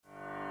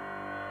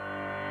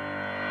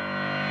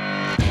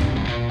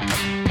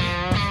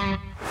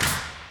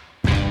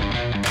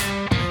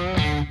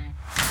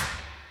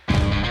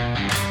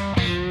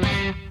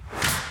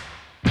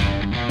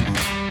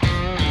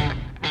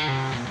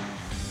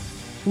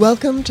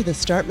Welcome to the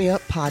Start Me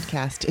Up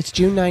podcast. It's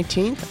June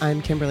 19th.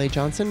 I'm Kimberley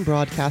Johnson,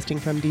 broadcasting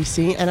from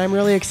DC, and I'm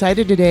really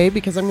excited today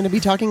because I'm going to be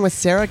talking with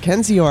Sarah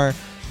Kendzior.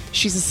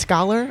 She's a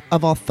scholar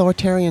of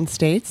authoritarian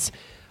states,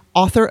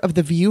 author of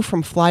The View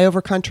from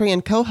Flyover Country,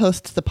 and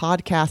co-hosts the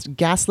podcast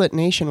Gaslit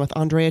Nation with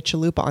Andrea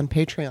Chalupa on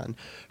Patreon.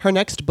 Her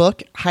next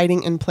book,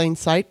 Hiding in Plain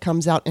Sight,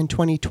 comes out in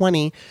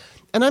 2020.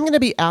 And I'm going to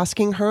be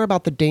asking her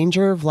about the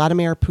danger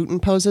Vladimir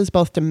Putin poses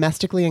both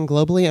domestically and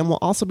globally, and we'll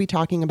also be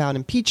talking about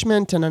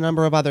impeachment and a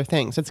number of other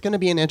things. It's going to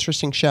be an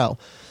interesting show.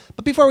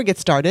 But before we get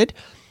started,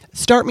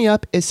 Start Me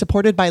Up is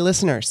supported by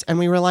listeners, and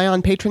we rely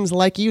on patrons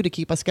like you to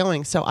keep us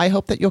going. So I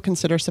hope that you'll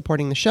consider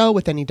supporting the show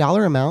with any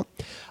dollar amount.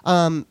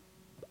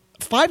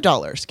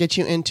 $5 gets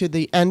you into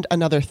the And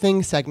Another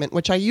Thing segment,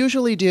 which I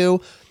usually do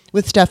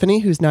with Stephanie,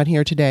 who's not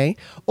here today,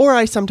 or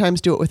I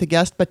sometimes do it with a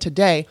guest, but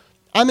today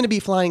I'm going to be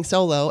flying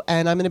solo,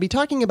 and I'm going to be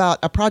talking about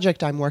a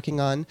project I'm working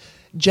on,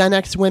 Gen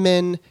X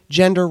women,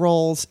 gender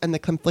roles, and the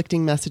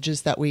conflicting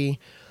messages that we've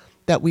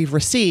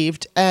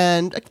received,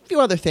 and a few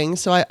other things.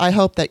 So I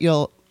hope that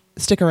you'll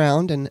stick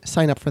around and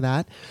sign up for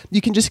that.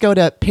 You can just go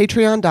to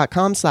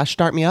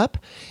patreon.com/startmeup,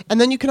 and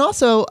then you can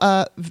also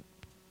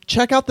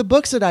check out the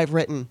books that I've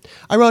written.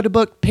 I wrote a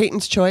book,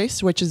 Peyton's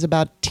Choice, which is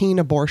about teen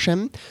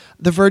abortion,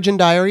 The Virgin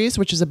Diaries,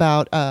 which is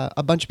about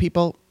a bunch of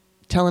people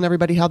telling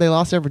everybody how they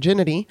lost their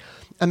virginity,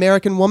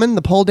 American Woman,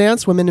 The Pole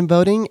Dance, Women in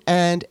Voting,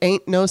 and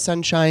Ain't No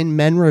Sunshine,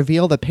 Men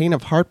Reveal the Pain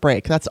of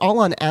Heartbreak. That's all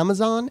on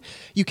Amazon.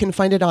 You can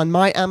find it on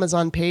my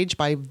Amazon page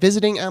by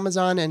visiting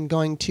Amazon and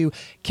going to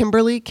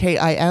Kimberley,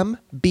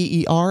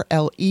 KIMBERLEY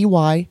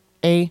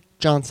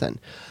Johnson.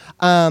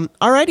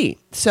 Alrighty,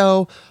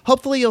 so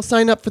hopefully you'll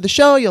sign up for the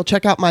show, you'll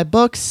check out my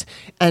books,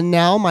 and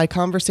now my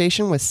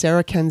conversation with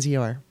Sarah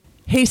Kendzior.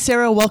 Hey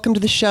Sarah, welcome to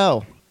the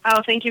show.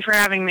 Oh, thank you for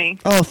having me.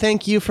 Oh,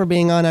 thank you for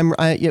being on.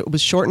 It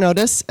was short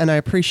notice, and I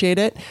appreciate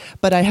it,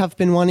 but I have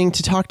been wanting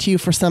to talk to you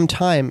for some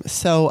time.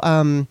 So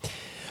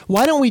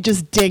why don't we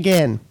just dig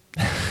in?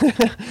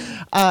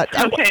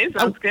 Okay,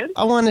 sounds good.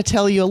 I want to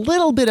tell you a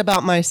little bit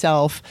about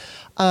myself.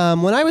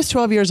 When I was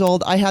 12 years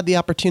old, I had the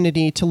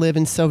opportunity to live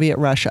in Soviet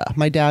Russia.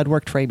 My dad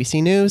worked for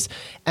ABC News,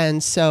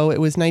 and so it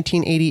was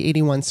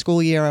 1980-81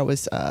 school year. I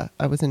was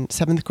in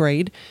 7th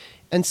grade,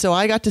 and so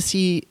I got to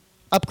see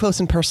up close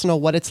and personal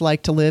what it's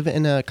like to live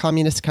in a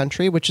communist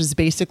country, which is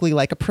basically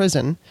like a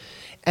prison.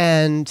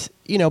 And,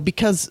 you know,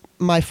 because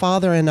my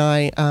father and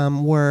I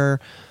were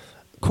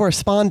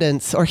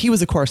correspondents, or he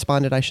was a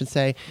correspondent, I should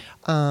say,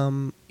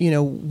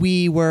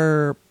 we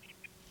were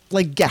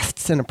like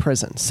guests in a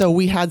prison. So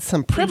we had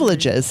some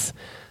privileges,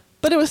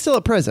 but it was still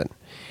a prison.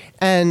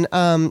 And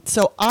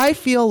so I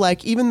feel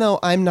like even though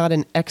I'm not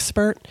an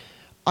expert,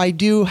 I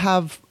do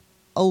have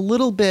a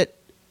little bit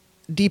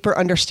deeper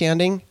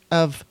understanding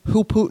of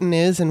who Putin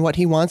is and what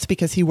he wants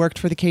because he worked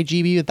for the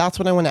KGB. That's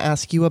what I want to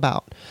ask you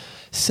about.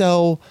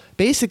 So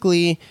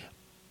basically,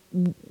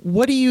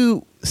 what do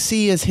you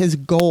see as his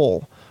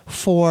goal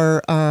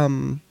for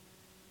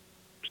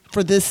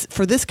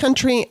this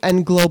country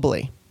and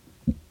globally?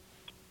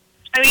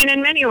 I mean,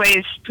 in many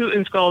ways,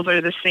 Putin's goals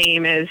are the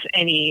same as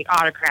any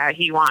autocrat.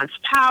 He wants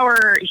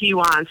power. He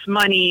wants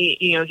money.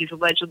 You know, he's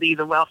allegedly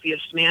the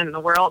wealthiest man in the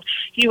world.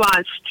 He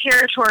wants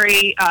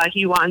territory.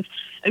 He wants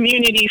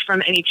immunity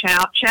from any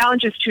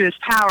challenges to his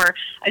power.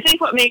 I think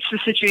what makes the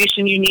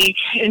situation unique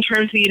in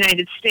terms of the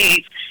United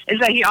States is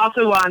that he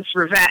also wants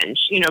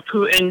revenge. You know,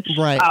 Putin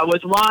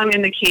was long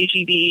in the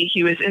KGB.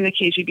 He was in the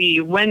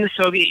KGB when the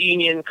Soviet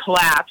Union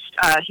collapsed.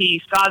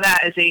 He saw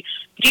that as a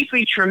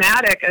deeply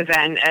traumatic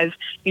event, as,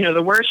 you know,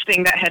 the worst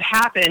thing that had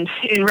happened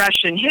in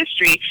Russian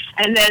history,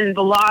 and then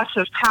the loss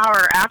of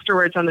power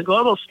afterwards on the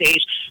global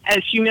stage as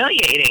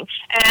humiliating.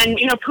 And,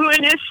 you know,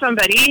 Putin is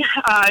somebody,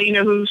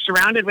 who's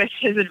surrounded with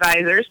his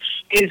advisors,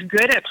 is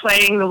good at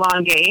playing the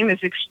long game, is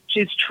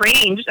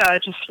trained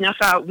to snuff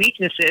out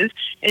weaknesses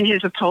in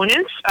his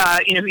opponents,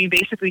 who he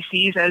basically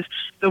sees as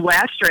the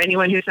West or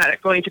anyone who's not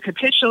going to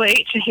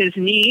capitulate to his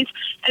needs.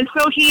 And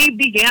so he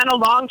began a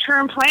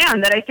long-term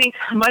plan that I think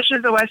much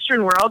of the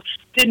Western world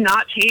did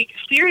not take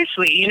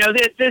seriously. You know,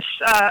 this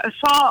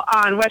assault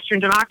on Western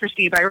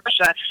democracy by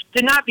Russia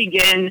did not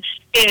begin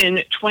in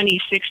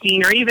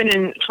 2016 or even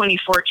in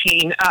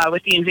 2014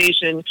 with the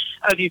invasion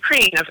of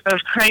Ukraine, of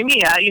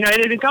Crimea. You know, it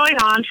had been going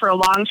on for a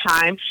long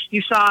time.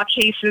 You saw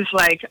cases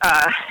like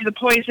the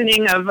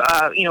poisoning of,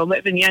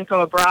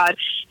 Litvinenko abroad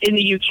in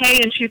the UK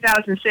in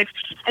 2006,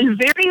 and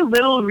very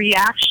little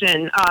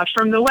reaction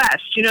from the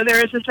West. You know,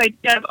 there is this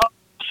idea of the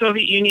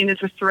Soviet Union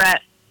as a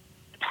threat.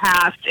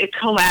 Past, it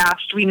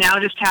collapsed. We now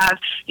just have,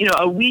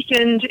 a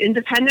weakened,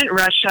 independent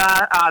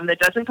Russia that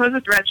doesn't pose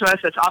a threat to us.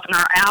 That's often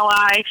our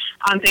ally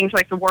on things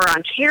like the war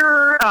on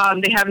terror.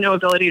 They have no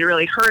ability to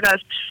really hurt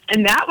us.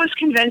 And that was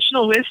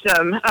conventional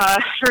wisdom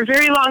for a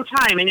very long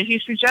time. And if you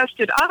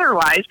suggested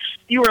otherwise,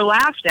 you were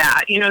laughed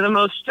at. You know, the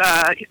most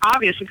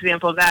obvious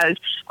example of that is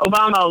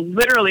Obama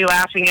literally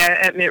laughing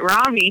at Mitt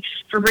Romney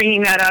for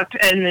bringing that up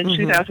in the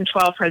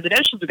 2012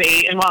 presidential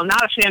debate. And while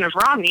not a fan of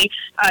Romney,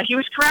 he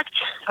was correct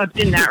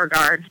in that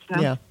regard.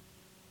 So. Yeah.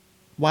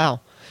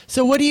 Wow.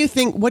 So what do you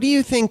think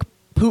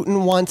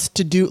Putin wants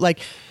to do, like,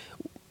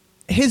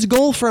 his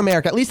goal for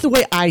America, at least the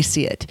way I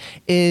see it,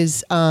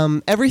 is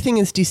everything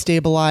is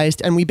destabilized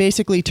and we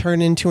basically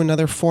turn into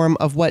another form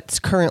of what's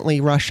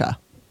currently Russia.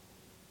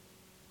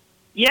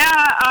 Yeah,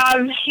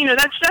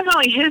 that's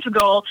definitely his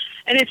goal.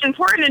 And it's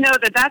important to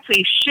note that that's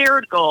a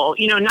shared goal,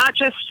 not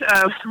just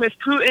with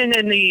Putin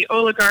and the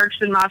oligarchs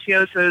and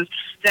mafiosos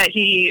that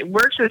he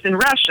works with in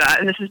Russia.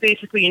 And this is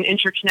basically an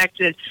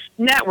interconnected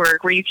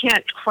network where you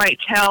can't quite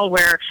tell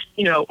where,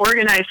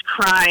 organized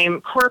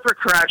crime, corporate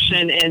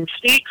corruption, and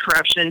state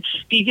corruption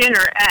begin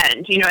or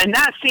end. And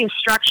that same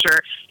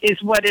structure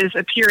is what is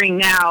appearing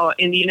now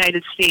in the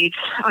United States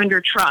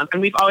under Trump.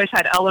 And we've always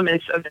had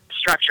elements of that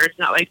structure. It's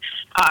not like,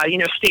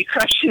 state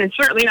corruption and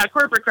certainly not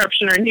corporate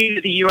corruption are new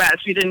to the U.S.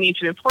 We didn't need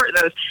to import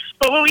those.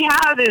 But what we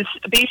have is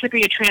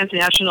basically a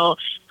transnational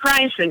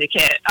crime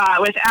syndicate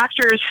with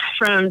actors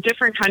from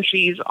different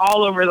countries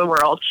all over the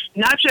world,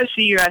 not just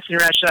the U.S. and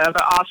Russia,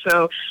 but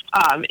also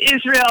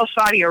Israel,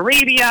 Saudi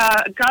Arabia,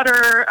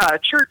 Qatar,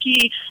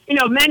 Turkey.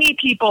 Many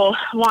people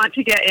want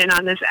to get in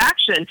on this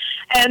action.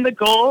 And the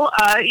goal,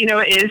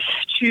 is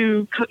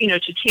to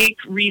take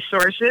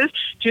resources,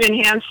 to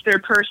enhance their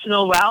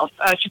personal wealth,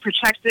 to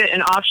protect it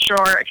in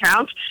offshore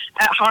accounts.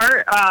 At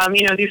heart,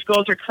 these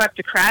goals are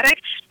kleptocratic.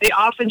 They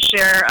often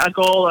share a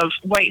goal of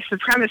white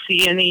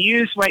supremacy, and they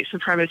use white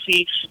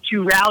supremacy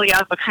to rally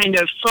up a kind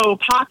of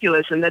faux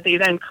populism that they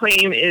then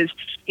claim is,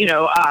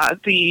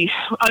 the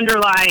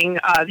underlying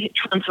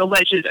Trump's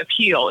alleged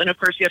appeal. And of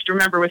course, you have to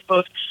remember with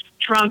both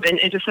Trump and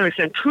to some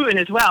extent Putin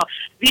as well,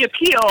 the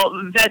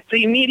appeal that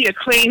the media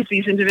claims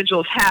these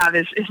individuals have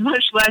is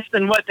much less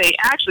than what they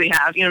actually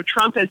have.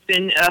 Trump has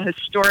been a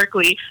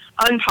historically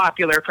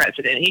unpopular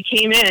president. He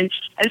came in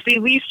as the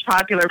least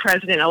popular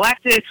president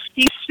elected.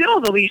 He's still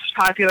the least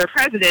popular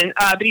president,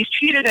 but he's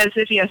treated as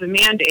if he has a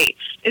mandate.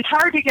 It's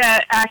hard to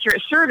get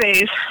accurate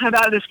surveys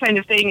about this kind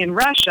of thing in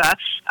Russia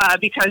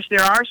because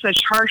there are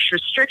such harsh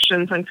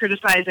restrictions on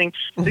criticizing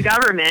the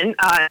government.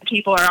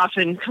 People are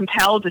often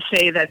compelled to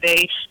say that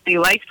they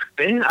like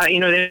Putin. They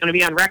want to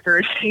be on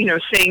record,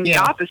 saying the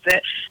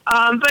opposite.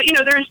 But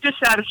there's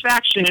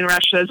dissatisfaction in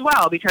Russia as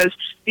well because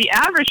the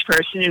average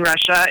person in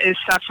Russia is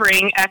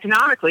suffering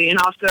economically and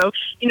also,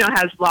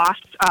 has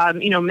lost,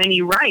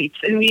 many rights.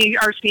 And we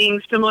are seeing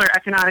similar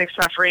economic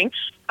suffering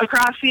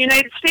across the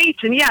United States.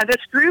 And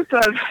this group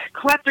of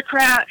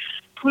kleptocrat,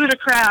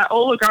 plutocrat,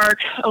 oligarch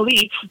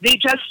elites, they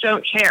just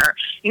don't care.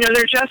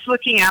 They're just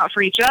looking out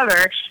for each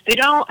other. They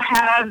don't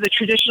have the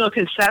traditional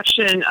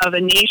conception of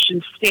a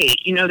nation state.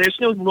 There's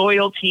no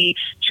loyalty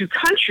to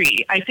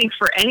country, I think,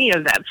 for any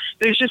of them.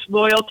 There's just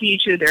loyalty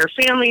to their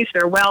families,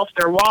 their wealth,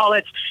 their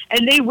wallets,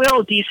 and they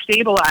will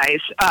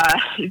destabilize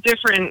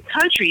different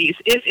countries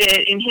if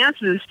it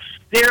enhances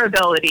their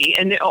ability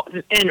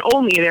and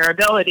only their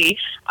ability,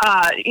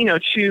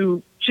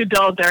 to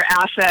build their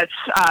assets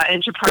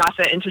and to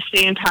profit and to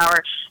stay in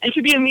power and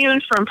to be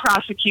immune from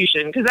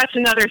prosecution. Because that's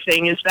another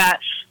thing is that,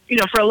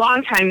 for a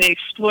long time they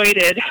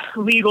exploited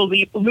legal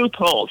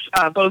loopholes,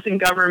 both in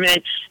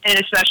government and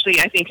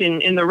especially, I think,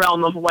 in the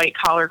realm of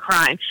white-collar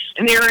crime.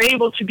 And they were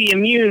able to be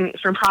immune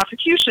from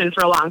prosecution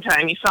for a long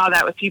time. You saw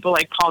that with people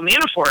like Paul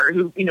Manafort,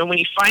 who, when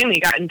he finally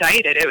got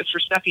indicted, it was for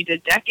stuff he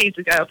did decades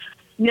ago.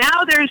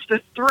 Now there's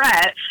the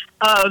threat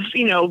of,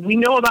 we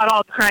know about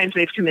all the crimes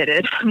they've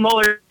committed.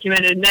 Mueller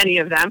documented many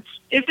of them.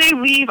 If they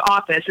leave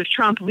office, if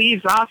Trump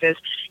leaves office,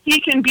 he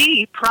can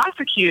be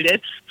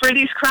prosecuted for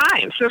these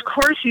crimes. So, of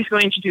course, he's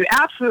going to do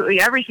absolutely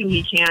everything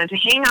he can to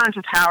hang on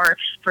to power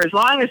for as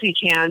long as he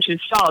can, to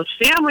install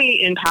his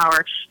family in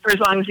power for as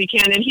long as he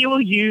can, and he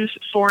will use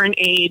foreign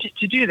aid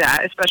to do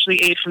that,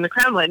 especially aid from the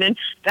Kremlin. And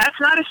that's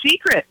not a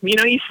secret.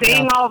 He's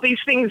saying all these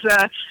things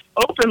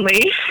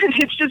openly.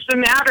 It's just a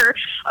matter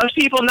of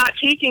people not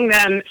taking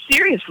them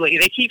seriously.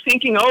 They keep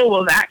thinking,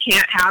 that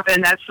can't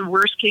happen. That's the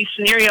worst case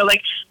scenario.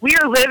 Like, we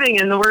are living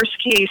in the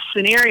worst case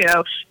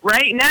scenario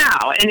right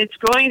now, and it's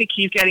going to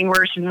keep getting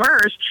worse and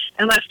worse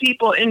unless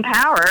people in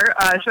power,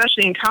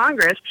 especially in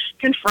Congress,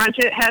 confront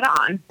it head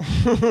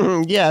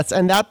on. Yes,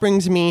 and that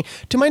brings me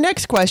to my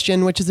next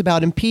question, which is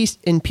about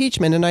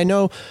impeachment. And I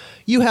know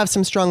you have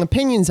some strong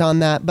opinions on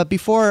that, but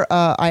before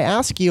I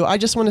ask you, I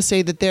just want to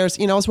say that there's,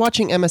 I was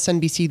watching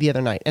MSNBC the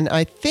other night, and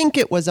I think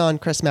it was on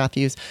Chris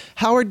Matthews.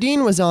 Howard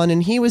Dean was on,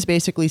 and he was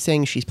basically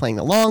saying she's playing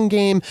the long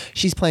game,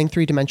 she's playing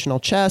three-dimensional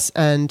chess,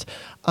 and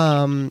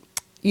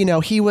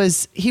he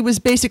was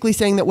basically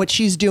saying that what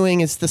she's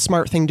doing is the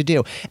smart thing to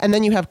do. And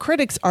then you have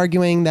critics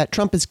arguing that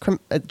Trump is,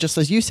 just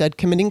as you said,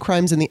 committing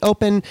crimes in the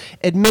open,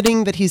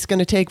 admitting that he's going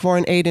to take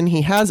foreign aid, and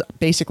he has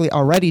basically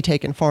already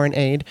taken foreign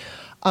aid,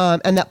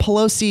 and that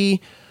Pelosi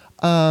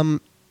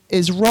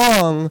is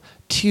wrong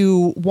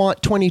to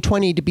want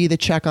 2020 to be the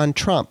check on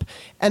Trump.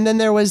 And then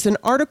there was an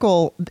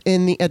article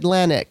in The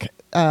Atlantic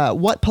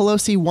what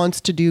Pelosi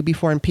wants to do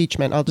before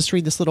impeachment. I'll just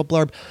read this little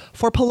blurb.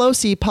 For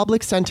Pelosi,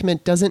 public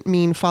sentiment doesn't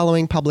mean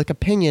following public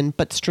opinion,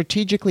 but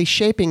strategically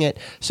shaping it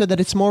so that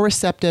it's more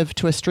receptive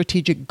to a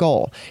strategic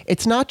goal.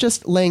 It's not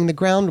just laying the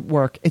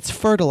groundwork, it's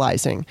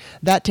fertilizing.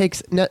 That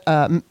takes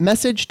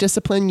message,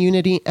 discipline,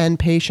 unity, and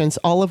patience,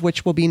 all of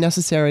which will be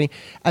necessary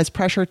as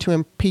pressure to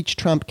impeach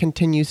Trump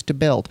continues to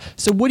build.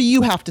 So what do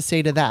you have to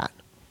say to that?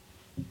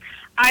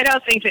 I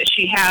don't think that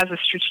she has a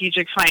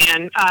strategic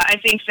plan. I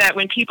think that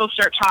when people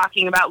start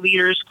talking about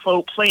leaders,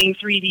 quote, playing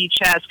 3D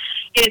chess,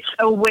 it's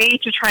a way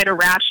to try to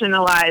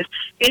rationalize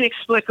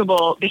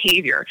inexplicable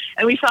behavior.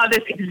 And we saw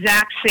this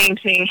exact same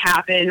thing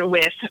happen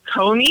with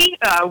Comey.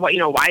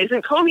 Why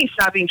isn't Comey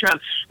stopping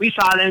Trump? We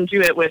saw them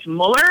do it with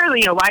Mueller.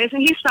 Why isn't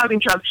he stopping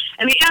Trump?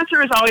 And the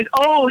answer is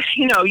always,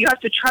 you have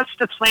to trust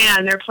the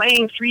plan. They're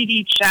playing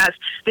 3D chess.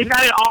 They've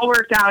got it all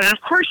worked out. And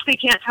of course they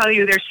can't tell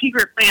you their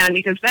secret plan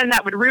because then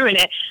that would ruin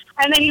it.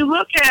 And then you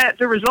look at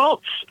the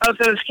results of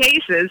those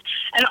cases,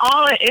 and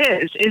all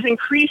it is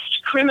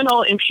increased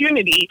criminal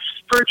impunity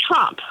for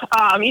Trump.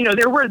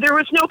 There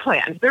was no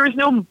plan. There was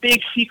no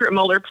big secret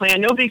Mueller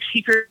plan, no big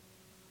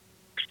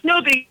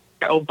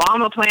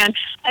Obama plan.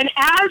 And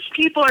as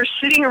people are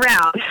sitting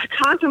around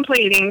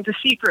contemplating the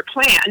secret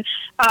plan,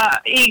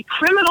 a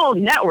criminal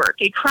network,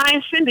 a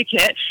crime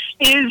syndicate,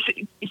 is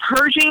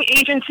purging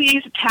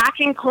agencies,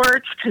 attacking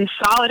courts,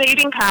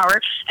 consolidating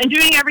power, and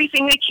doing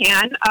everything they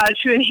can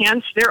to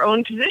enhance their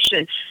own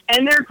position.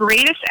 And their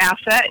greatest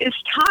asset is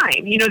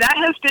time. That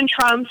has been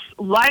Trump's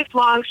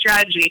lifelong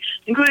strategy,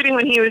 including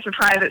when he was a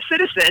private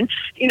citizen,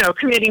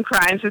 committing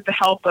crimes with the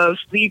help of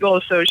legal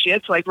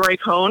associates like Roy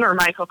Cohn or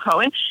Michael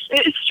Cohen.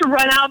 It's to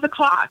run out the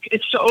clock.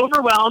 It's to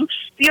overwhelm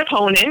the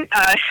opponent,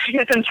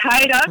 get them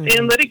tied up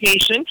in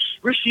litigation,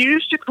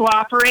 refuse to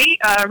cooperate,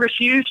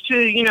 refuse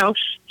to,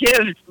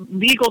 give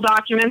legal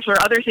documents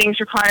or other things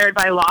required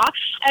by law,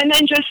 and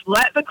then just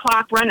let the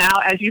clock run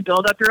out as you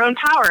build up your own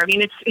power. I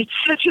mean, it's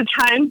such a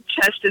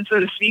time-tested,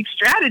 so to speak,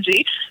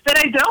 strategy that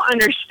I don't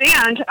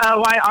understand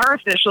why our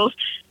officials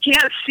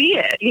can't see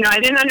it. I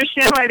didn't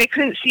understand why they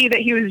couldn't see that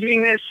he was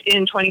doing this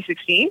in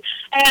 2016.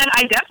 And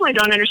I definitely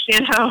don't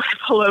understand how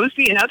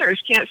Pelosi and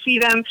others can't see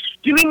them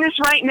doing this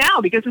right now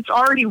because it's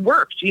already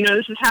worked.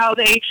 This is how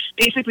they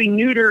basically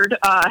neutered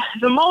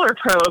the Mueller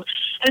probe.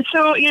 And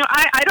so,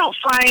 I don't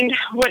find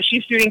what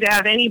she's doing to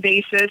have any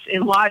basis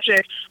in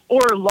logic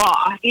or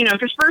law,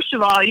 because first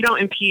of all, you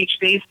don't impeach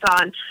based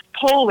on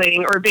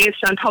polling or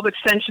based on public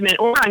sentiment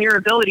or on your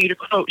ability to,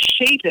 quote,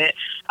 shape it.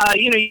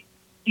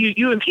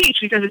 You impeach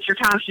because it's your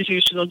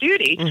constitutional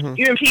duty. Mm-hmm.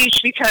 You impeach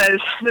because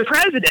the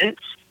president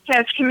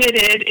has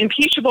committed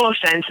impeachable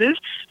offenses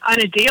on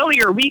a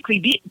daily or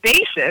weekly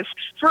basis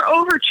for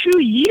over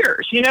 2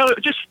 years.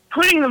 Just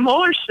putting the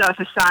Mueller stuff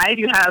aside,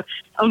 you have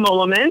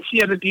emoluments,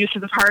 you have abuse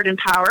of the pardon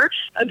power,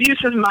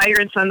 abuse of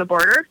migrants on the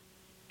border,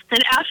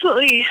 and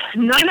absolutely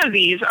none of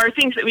these are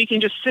things that we can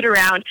just sit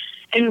around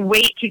and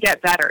wait to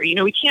get better.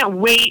 We can't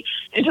wait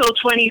until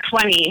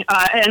 2020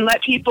 and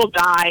let people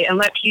die and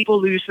let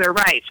people lose their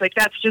rights.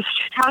 That's just,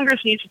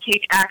 Congress needs to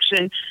take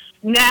action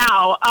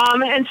now.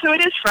 And so it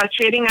is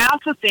frustrating. I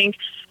also think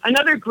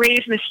another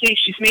grave mistake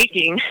she's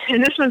making,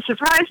 and this one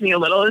surprised me a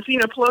little, is,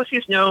 Pelosi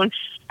is known,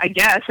 I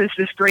guess, as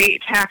this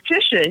great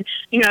tactician,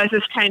 as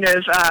this kind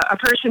of a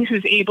person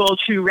who's able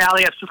to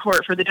rally up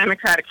support for the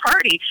Democratic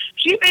Party.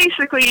 She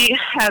basically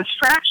has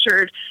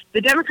fractured the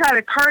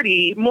Democratic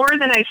Party more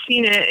than I've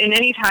seen it in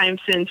any time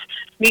since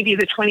maybe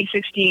the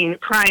 2016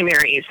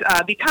 primaries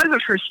because of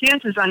her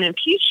stances on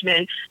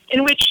impeachment,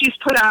 in which she's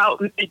put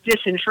out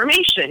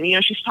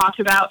disinformation. She's talked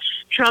about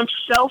Trump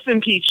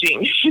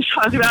self-impeaching. She's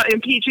talked about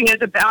impeaching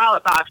at the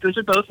ballot box. Those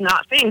are both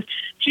not things.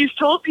 She's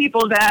told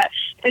people that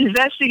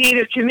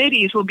investigative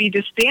committees will be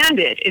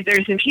disbanded if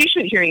there's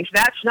impeachment hearings.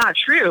 That's not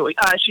true.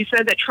 She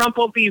said that Trump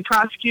won't be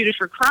prosecuted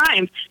for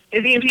crimes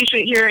if the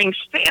impeachment hearings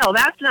fail.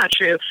 That's not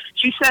true.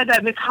 She said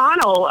that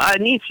McConnell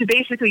needs to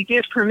basically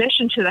give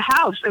permission to the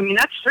House. I mean,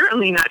 that's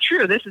certainly not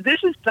true. This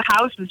is the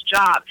House's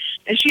job,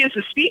 and she is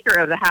the Speaker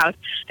of the House,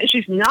 and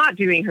she's not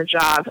doing her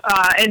job.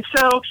 And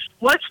so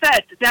what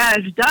that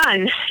has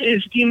done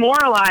is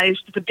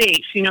demoralized the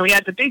base. We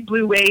had the big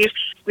blue wave.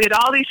 We had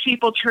all these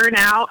people turn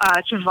out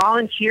to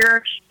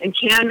volunteer and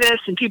canvass,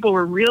 and people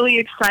were really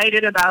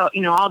excited about,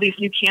 all these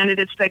new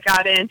candidates that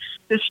got in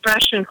this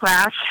freshman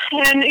class.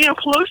 And,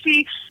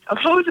 Pelosi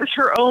opposes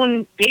her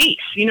own base.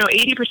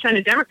 80%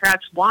 of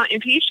Democrats want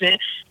impeachment,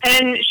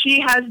 and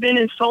she has been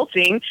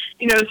insulting,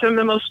 some of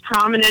the most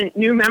prominent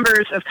new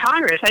members of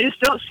Congress. I just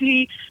don't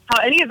see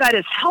how any of that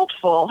is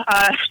helpful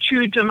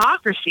to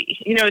democracy.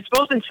 It's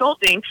both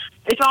insulting.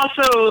 It's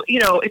also,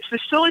 it's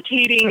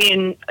facilitating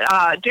in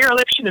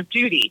dereliction of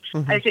duty,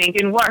 I think,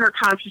 in what her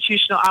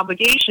constitutional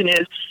obligation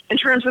is in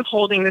terms of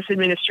holding this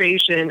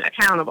administration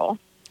accountable.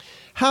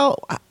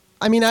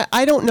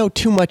 I don't know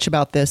too much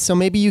about this, so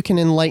maybe you can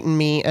enlighten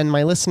me and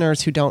my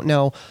listeners who don't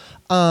know.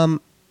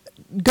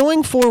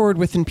 going forward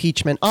with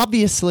impeachment,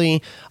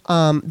 obviously,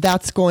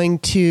 that's going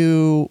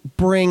to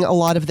bring a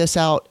lot of this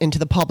out into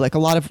the public, a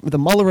lot of the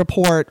Mueller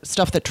report,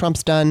 stuff that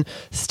Trump's done,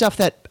 stuff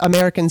that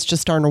Americans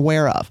just aren't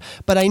aware of.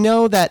 But I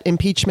know that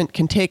impeachment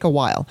can take a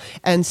while.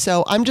 And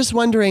so I'm just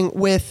wondering,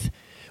 with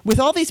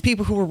all these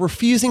people who are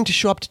refusing to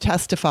show up to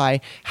testify,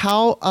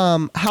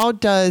 how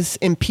does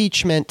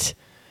impeachment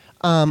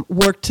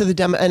work to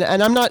the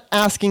and I'm not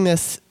asking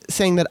this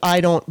saying that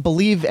I don't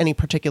believe any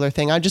particular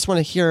thing. I just want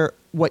to hear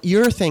what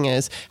your thing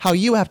is, how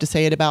you have to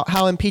say it about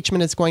how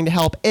impeachment is going to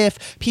help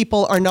if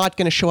people are not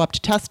going to show up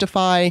to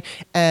testify.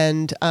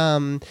 And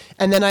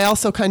then I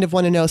also kind of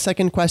want to know,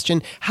 second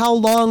question, how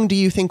long do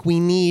you think we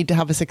need to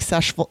have a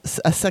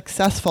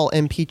successful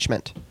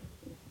impeachment?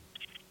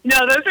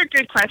 No, those are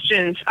good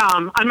questions.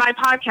 On my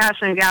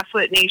podcast on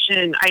Gaslit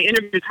Nation, I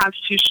interviewed a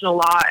constitutional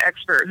law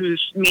expert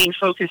whose main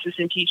focus is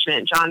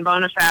impeachment, John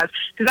Bonifaz,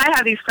 because I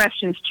have these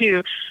questions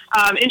too.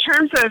 In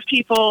terms of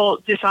people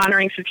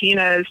dishonoring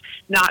subpoenas,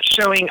 not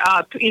showing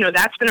up,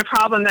 that's been a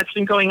problem that's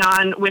been going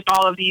on with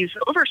all of these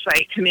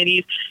oversight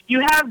committees. You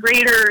have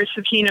greater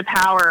subpoena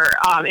power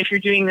if you're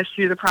doing this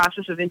through the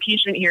process of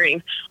impeachment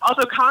hearings.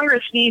 Also,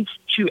 Congress needs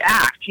to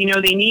act. They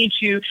need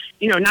to,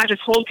 not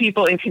just hold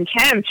people in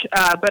contempt,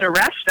 but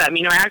arrest them,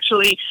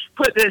 actually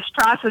put this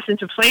process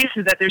into place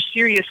so that there's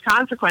serious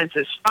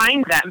consequences,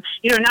 find them,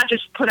 not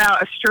just put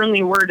out a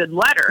sternly worded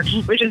letter,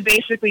 which has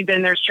basically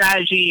been their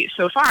strategy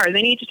so far.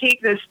 They need to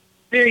take this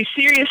very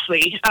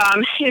seriously.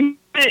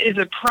 Is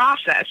a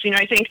process.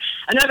 I think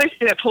another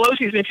thing that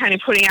Pelosi has been kind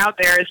of putting out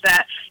there is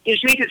that she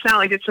makes it sound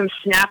like it's some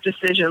snap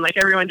decision, like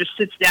everyone just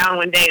sits down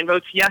one day and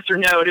votes yes or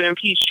no to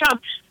impeach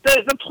Trump.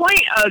 The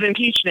point of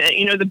impeachment,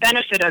 the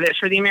benefit of it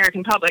for the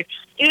American public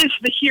is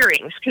the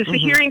hearings, because the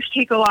hearings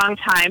take a long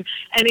time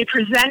and they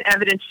present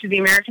evidence to the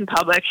American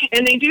public,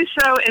 and they do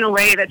so in a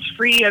way that's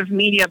free of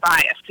media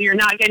bias. So you're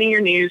not getting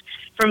your news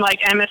from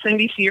like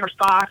MSNBC or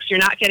Fox. You're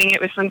not getting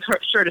it with some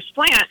sort of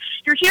slant.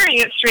 You're hearing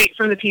it straight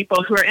from the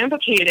people who are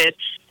implicated.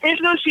 If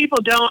those people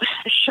don't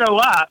show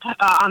up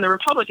on the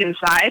Republican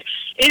side,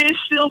 it is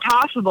still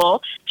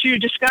possible to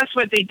discuss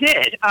what they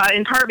did,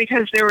 in part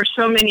because there were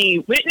so many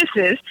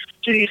witnesses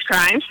to these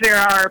crimes. There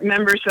are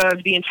members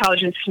of the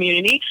intelligence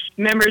community,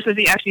 members of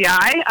the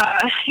FBI.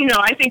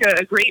 I think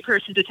a great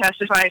person to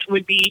testify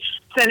would be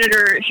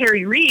Senator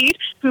Harry Reid,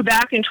 who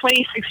back in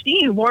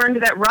 2016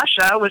 warned that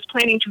Russia was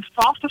planning to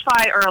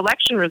falsify our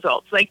election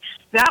results.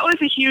 That was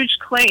a huge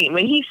claim.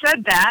 When he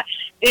said that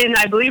in,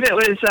 I believe it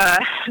was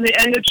the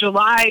end of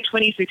July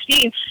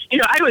 2016,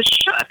 I was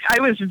shook. I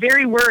was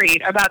very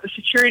worried about the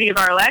security of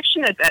our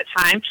election at that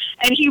time.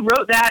 And he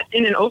wrote that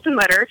in an open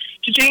letter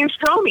to James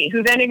Comey,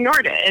 who then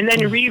ignored it. And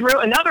then Reid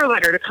wrote another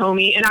letter to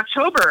Comey in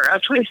October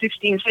of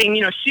 2016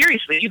 saying,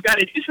 seriously, you've got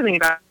to do something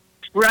about it.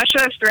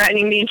 Russia is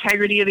threatening the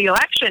integrity of the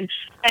election.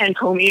 And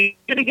Comey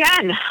did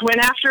again, went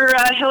after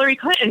Hillary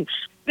Clinton.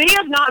 They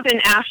have not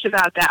been asked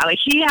about that.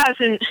 He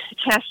hasn't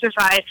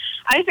testified.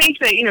 I think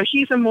that,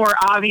 he's a more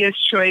obvious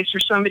choice for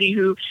somebody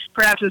who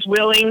perhaps is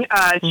willing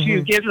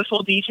to give the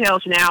full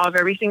details now of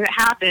everything that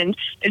happened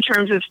in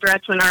terms of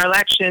threats on our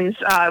elections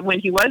when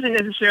he wasn't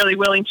necessarily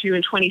willing to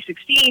in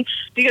 2016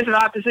 because of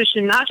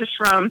opposition, not just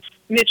from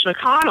Mitch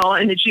McConnell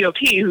and the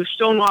GOP, who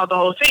stonewalled the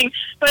whole thing,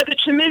 but the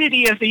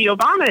timidity of the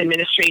Obama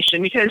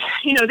administration, because,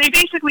 they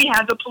basically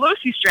had the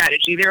Pelosi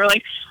strategy. They were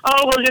like,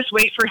 oh, we'll just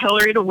wait for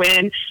Hillary to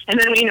win, and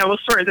then, we'll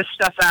sort this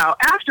stuff out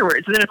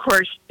afterwards. And then, of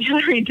course,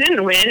 Hillary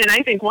didn't win, and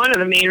I think one of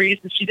the main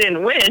reasons she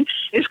didn't win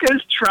is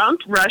because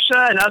Trump,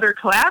 Russia, and other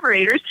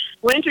collaborators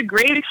went to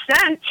great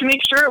extent to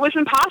make sure it was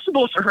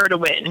impossible for her to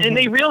win. And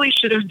they really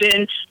should have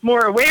been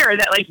more aware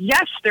that,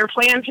 yes, their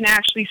plan can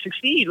actually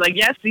succeed.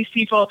 Yes, these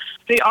people,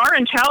 they are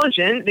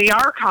intelligent, they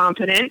are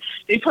competent,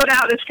 they put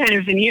out this kind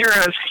of veneer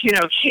of,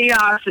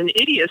 chaos and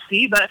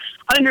idiocy, but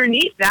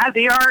underneath that,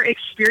 they are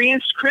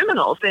experienced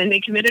criminals, and they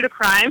committed a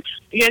crime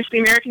against the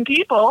American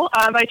people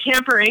by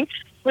tampering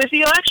with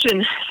the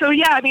election. So,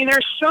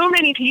 there's so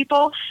many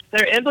people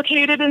that are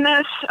implicated in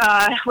this,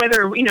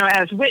 whether,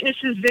 as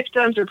witnesses,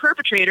 victims, or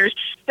perpetrators,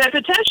 that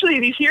potentially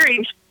these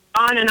hearings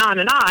on and on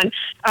and on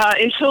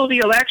until the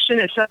election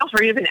itself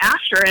or even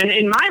after. And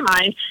in my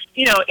mind,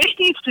 it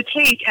needs to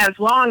take as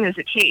long as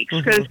it takes,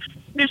 because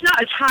there's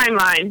not a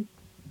timeline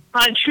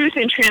on truth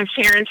and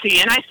transparency.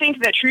 And I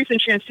think that truth and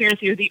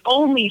transparency are the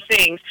only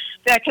things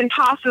that can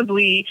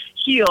possibly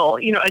heal,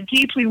 a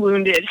deeply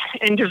wounded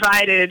and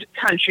divided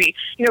country.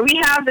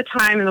 We have the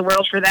time in the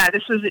world for that.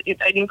 This was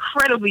an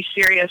incredibly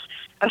serious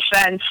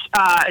offense.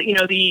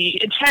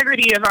 The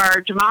integrity of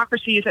our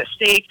democracy is at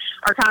stake.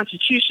 Our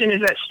Constitution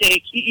is at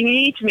stake. You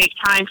need to make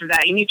time for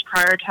that. You need to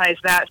prioritize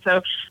that.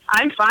 So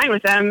I'm fine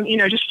with them,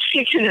 just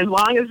taking as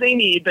long as they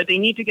need, but they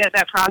need to get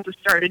that process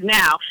started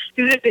now.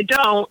 Because if they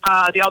don't,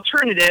 the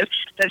alternative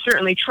that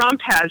certainly Trump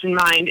has in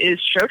mind is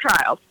show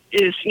trials,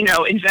 is,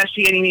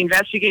 investigating the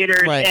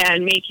investigators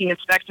and making a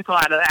spectacle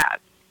out of that.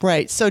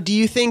 Right. So do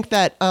you think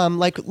that,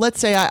 let's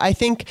say, I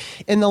think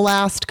in the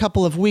last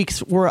couple of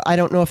weeks, I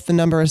don't know if the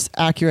number is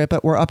accurate,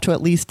 but we're up to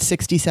at least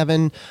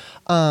 67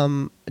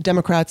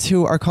 Democrats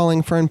who are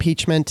calling for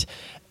impeachment.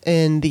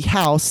 in the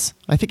House.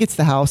 I think it's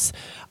the House.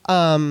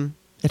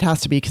 It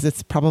has to be because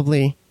it's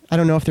probably, I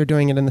don't know if they're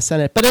doing it in the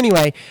Senate. But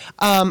anyway,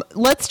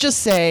 let's just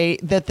say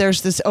that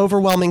there's this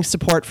overwhelming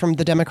support from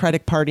the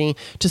Democratic Party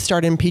to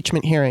start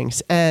impeachment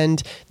hearings.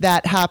 And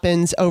that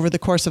happens over the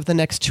course of the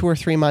next 2 or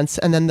 3 months.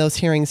 And then those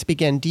hearings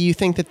begin. Do you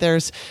think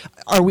that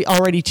are we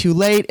already too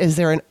late? Is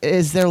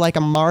there like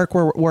a mark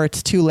where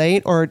it's too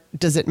late, or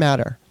does it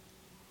matter?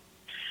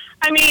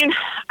 I mean,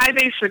 I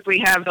basically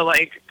have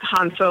the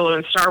Han Solo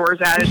and Star Wars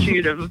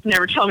attitude of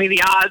never tell me the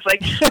odds.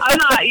 I'm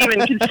not even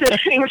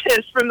considering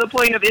this from the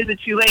point of is it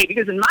too late?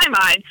 Because in my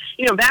mind,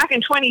 back in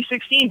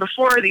 2016,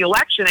 before the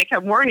election, I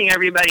kept warning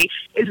everybody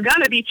it's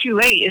going to be too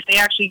late if they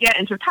actually get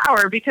into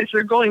power, because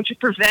they're going to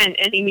prevent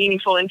any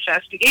meaningful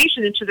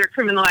investigation into their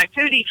criminal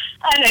activity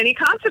and any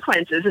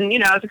consequences. And,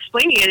 I was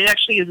explaining it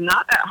actually is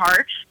not that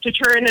hard to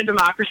turn a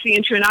democracy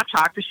into an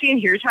autocracy, and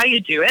here's how you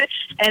do it.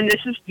 And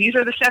these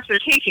are the steps they're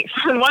taking.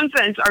 So in one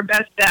sense, our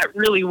best bet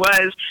really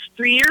was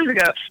 3 years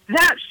ago.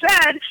 That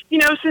said,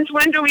 since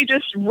when do we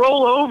just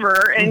roll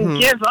over and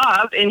give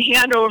up and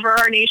hand over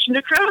our nation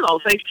to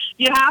criminals?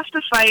 You have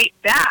to fight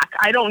back.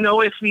 I don't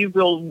know if we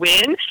will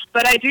win,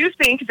 but I do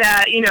think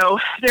that,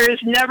 there is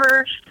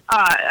never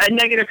a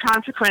negative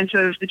consequence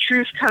of the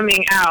truth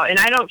coming out. And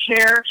I don't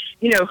care,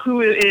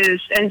 who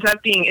ends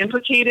up being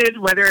implicated,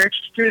 whether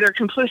through their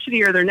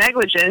complicity or their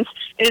negligence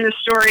in the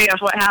story of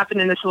what happened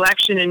in this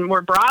election, and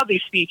more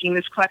broadly speaking,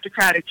 this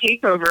kleptocratic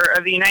takeover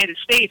of the United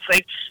States.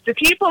 The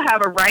people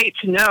have a right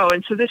to know.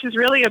 And so this is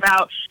really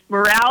about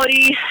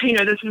morality.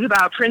 This is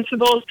about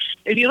principles.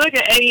 If you look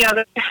at any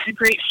other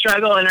great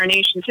struggle in our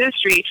nation's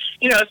history,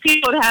 if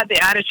people had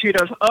the attitude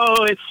of,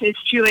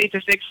 it's too late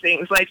to fix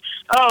things,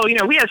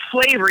 we have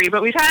slavery,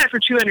 but we've had it for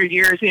 200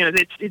 years,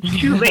 it's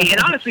too late.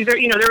 And honestly, there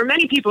were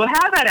many people who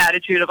have that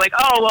attitude of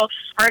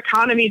our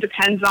economy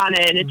depends on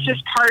it, and it's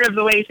just part of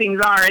the way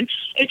things are. And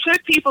it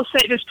took people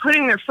just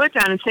putting their foot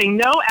down and saying,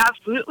 no,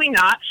 absolutely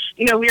not.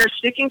 We are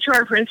sticking to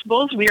our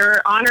principles. We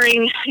are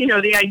honoring,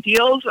 the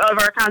ideals of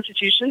our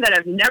Constitution that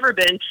have never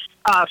been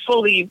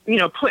fully,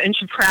 put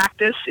into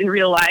practice in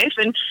real life,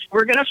 and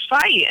we're going to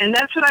fight. And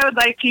that's what I would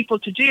like people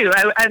to do.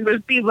 I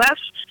would be less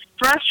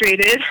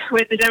frustrated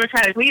with the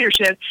Democratic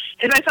leadership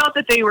if I felt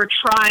that they were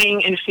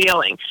trying and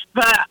failing.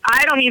 But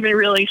I don't even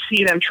really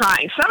see them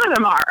trying. Some of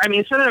them are.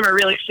 Some of them are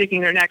really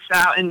sticking their necks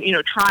out and,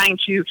 trying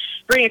to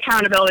bring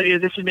accountability to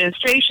this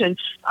administration.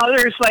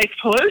 Others, like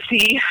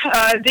Pelosi,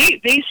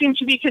 they seem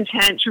to be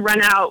content to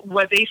run out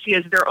what they see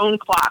as their own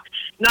clock,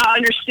 not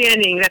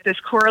understanding that this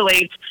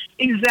correlates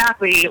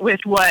exactly with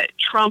what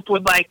Trump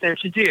would like them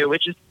to do,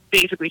 which is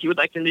basically he would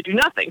like them to do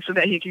nothing so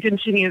that he could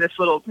continue this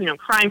little,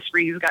 crime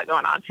spree he's got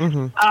going on.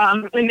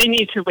 And they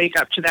need to wake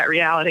up to that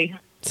reality.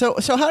 So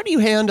how do you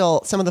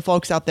handle some of the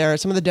folks out there,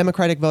 some of the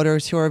Democratic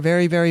voters who are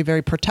very, very,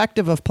 very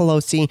protective of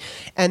Pelosi,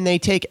 and they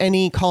take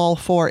any call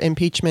for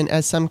impeachment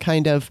as some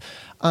kind of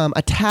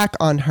attack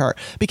on her?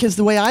 Because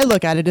the way I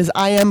look at it is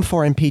I am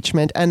for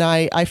impeachment, and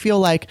I feel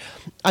like,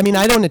 I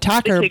don't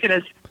attack her. Take it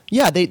as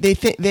Yeah,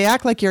 they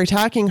act like you're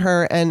attacking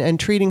her and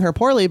treating her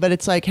poorly, but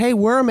it's like, hey,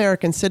 we're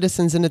American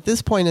citizens, and at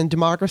this point in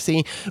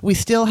democracy, we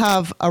still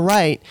have a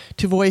right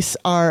to voice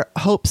our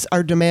hopes,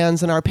 our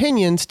demands, and our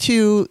opinions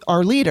to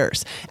our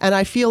leaders. And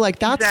I feel like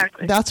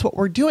that's what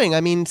we're doing.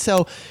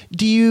 So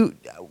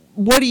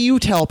what do you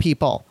tell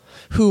people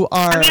who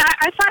are...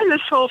 I find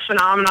this whole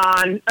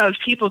phenomenon of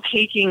people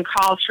taking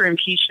calls for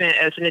impeachment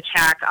as an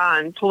attack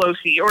on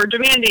Pelosi, or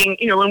demanding,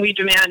 when we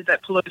demand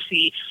that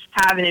Pelosi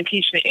have an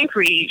impeachment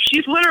inquiry,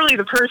 she's literally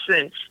the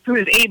person who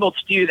is able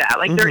to do that.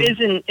 There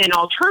isn't an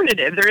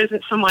alternative. There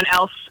isn't someone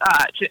else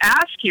to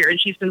ask here, and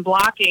she's been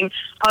blocking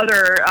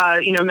other,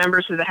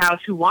 members of the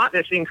House who want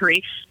this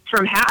inquiry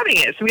from having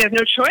it. So we have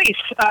no choice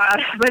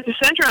but to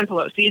center on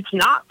Pelosi. It's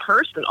not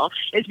personal.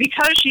 It's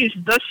because she's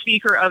the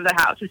Speaker of the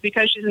House. It's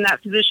because she's in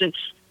that position.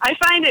 I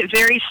find it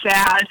very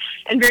sad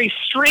and very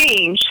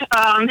strange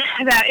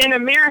that in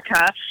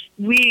America,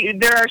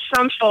 there are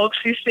some folks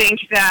who think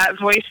that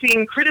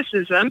voicing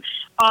criticism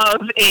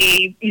of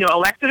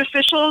elected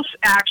officials'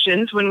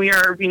 actions, when we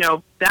are,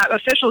 that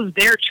official is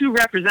there to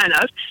represent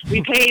us,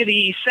 we pay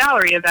the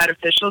salary of that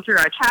official through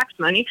our tax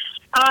money,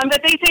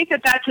 that they think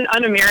that that's an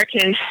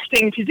un-American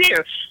thing to do.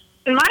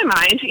 In my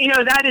mind,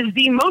 that is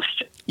the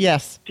most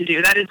to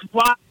do. That is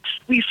why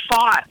we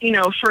fought,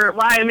 for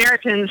why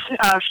Americans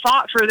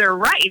fought for their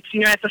rights,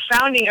 at the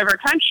founding of our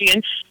country.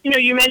 And,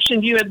 you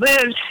mentioned you had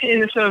lived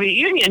in the Soviet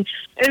Union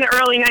in the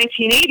early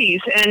 1980s.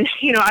 And,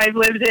 I've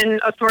lived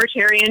in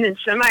authoritarian and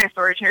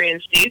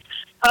semi-authoritarian states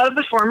of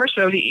the former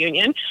Soviet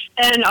Union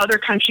and other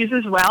countries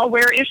as well,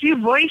 where if you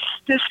voice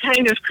this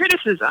kind of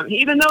criticism,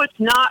 even though it's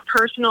not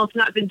personal, it's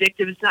not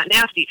vindictive, it's not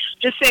nasty,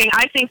 just saying,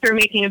 I think they're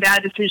making a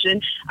bad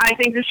decision, I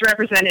think this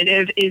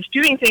representative is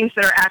doing things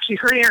that are actually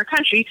hurting our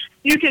country,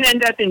 you can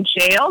end up in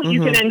jail,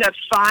 you can end up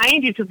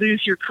fined, you could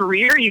lose your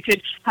career, you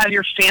could have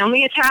your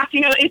family attacked.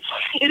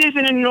 It is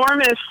an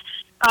enormous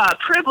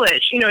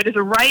privilege. It is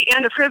a right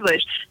and a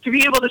privilege to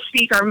be able to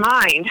speak our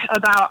mind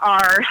about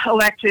our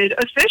elected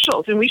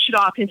officials, and we should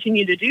all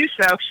continue to do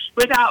so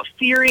without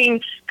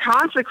fearing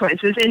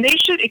consequences. And they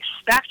should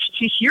expect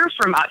to hear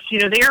from us.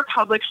 They are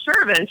public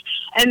servants,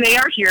 and they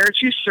are here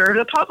to serve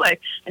the public.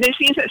 And it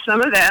seems that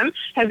some of them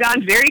have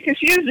gotten very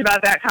confused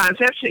about that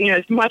concept.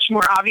 It's much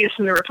more obvious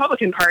in the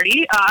Republican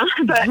Party,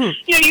 but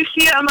you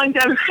see it among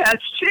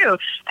Democrats too,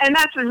 and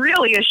that's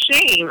really a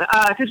shame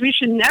because we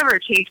should never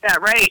take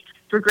that right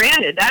for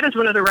granted. That is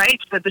one of the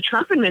rights that the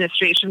Trump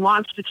administration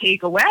wants to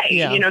take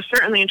away.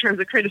 Certainly in terms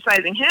of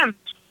criticizing him.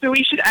 So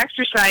we should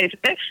exercise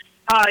it,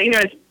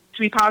 as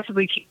we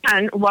possibly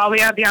can while we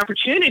have the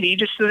opportunity,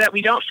 just so that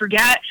we don't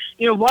forget,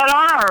 what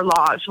are our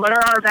laws? What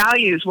are our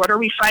values? What are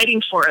we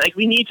fighting for?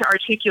 We need to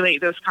articulate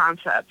those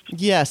concepts.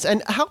 Yes.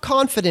 And how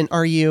confident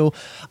are you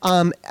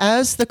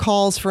as the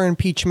calls for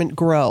impeachment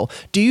grow?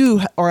 Do you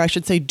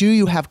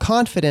have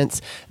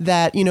confidence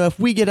that, if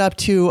we get up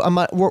to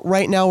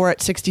right now we're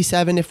at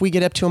 67, if we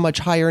get up to a much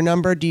higher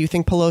number, do you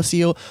think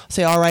Pelosi will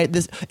say, all right,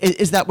 this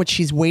is that what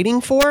she's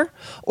waiting for?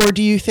 Or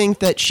do you think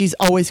that she's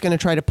always going to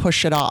try to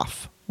push it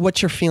off?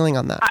 What's your feeling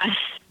on that?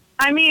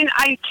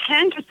 I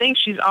tend to think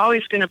she's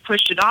always going to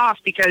push it off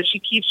because she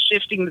keeps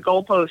shifting the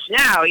goalposts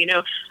now.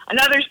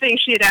 Another thing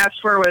she had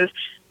asked for was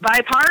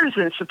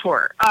bipartisan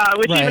support,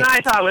 which even I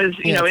thought was,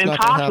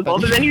 impossible.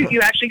 But then you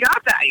actually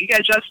got that. You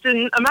got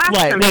Justin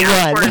Amash coming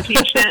out for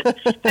impeachment.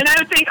 And I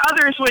would think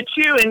others would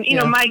too. And,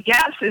 my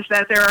guess is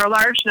that there are a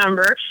large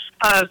number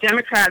of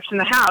Democrats in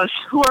the House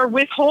who are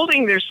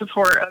withholding their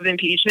support of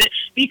impeachment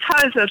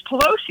because of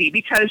Pelosi,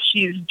 because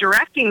she's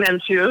directing them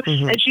to,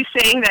 and she's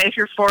saying that if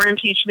you're for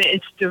impeachment,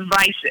 it's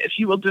divisive.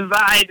 You will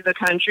divide the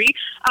country.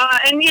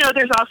 And,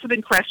 there's also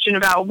been question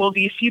about, will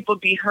these people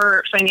be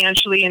hurt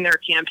financially in their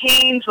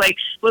campaigns?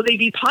 Will they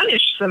be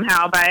punished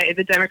somehow by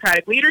the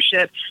Democratic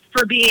leadership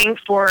for being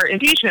for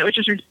impeachment, which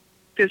is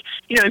because,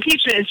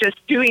 impeachment is just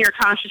doing your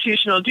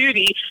constitutional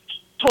duty,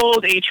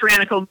 hold a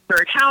tyrannical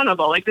leader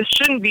accountable. This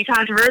shouldn't be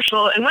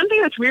controversial. And one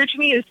thing that's weird to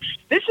me is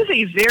this is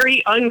a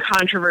very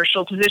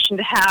uncontroversial position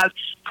to have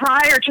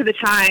prior to the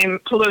time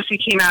Pelosi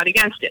came out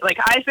against it.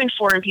 I've been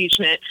for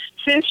impeachment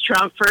since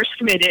Trump first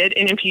committed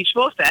an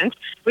impeachable offense,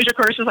 which of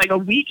course was a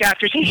week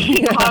after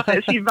taking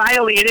office. He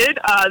violated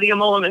the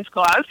emoluments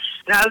clause.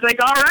 And I was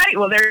like, all right,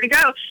 well, there you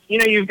go.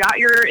 You've got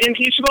your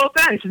impeachable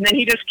offense. And then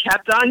he just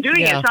kept on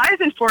doing it. So I've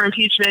been for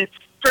impeachment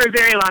for a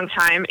very long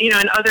time,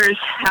 and others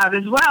have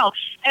as well.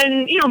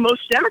 And,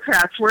 most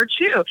Democrats were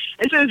too.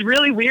 And so it's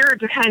really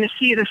weird to kind of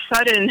see the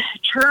sudden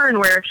turn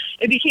where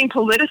it became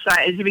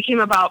politicized. It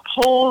became about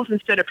polls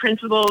instead of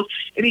principles.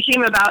 It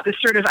became about this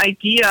sort of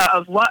idea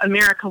of what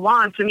America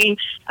wants.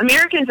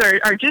 Americans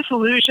are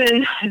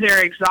disillusioned.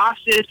 They're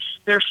exhausted.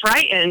 They're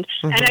frightened.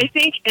 And I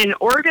think an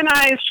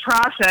organized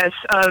process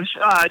of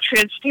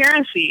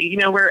transparency,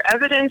 where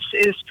evidence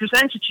is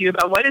presented to you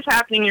about what is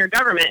happening in your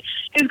government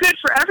is good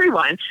for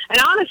everyone. And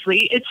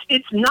honestly,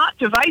 it's not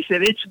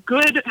divisive. It's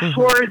good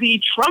for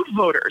the Trump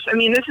voters.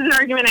 This is an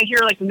argument I hear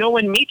no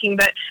one making,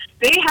 but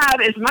they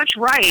have as much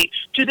right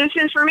to this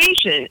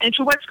information and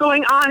to what's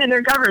going on in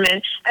their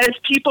government as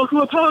people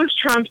who oppose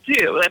Trump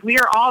do. We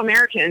are all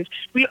Americans.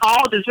 We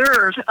all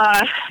deserve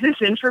this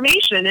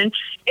information. And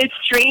it's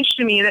strange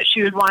to me that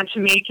she would want to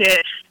make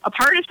it a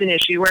partisan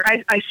issue, where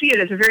I see it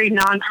as a very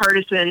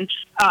nonpartisan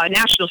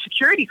national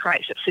security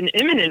crisis, an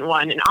imminent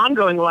one, an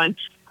ongoing one.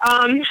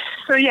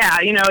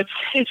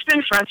 It's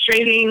been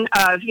frustrating.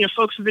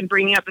 Folks have been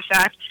bringing up the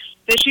fact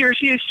that she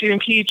refused to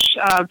impeach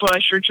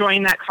Bush or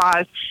join that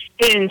cause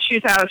in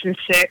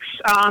 2006.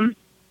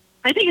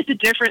 I think it's a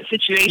different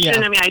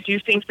situation. I do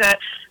think that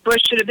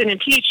Bush should have been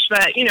impeached,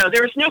 but,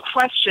 there was no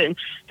question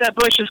that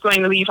Bush was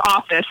going to leave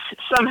office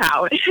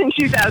somehow in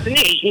 2008.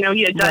 He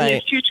had done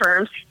his 2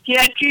 terms. He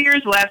had 2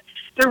 years left.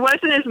 There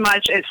wasn't as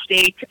much at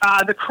stake.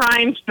 The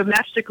crimes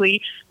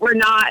domestically were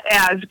not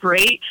as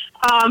great.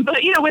 But,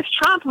 with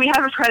Trump, we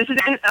have a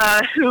president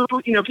who,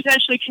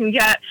 potentially can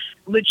get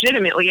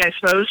legitimately, I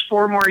suppose,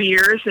 4 more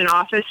years in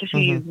office if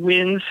he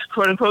wins,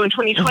 quote unquote, in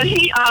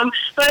 2020.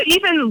 But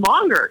even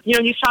longer,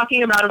 he's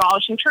talking about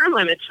abolishing term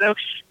limits. So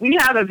we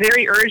have a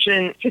very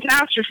urgent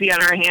catastrophe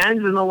on our hands.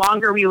 And the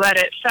longer we let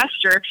it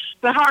fester,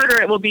 the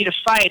harder it will be to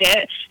fight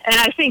it. And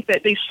I think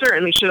that they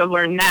certainly should have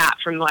learned that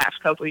from the last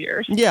couple of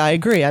years. Yeah, I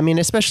agree.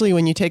 Especially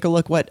when you take a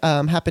look what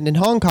happened in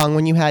Hong Kong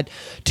when you had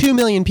 2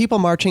 million people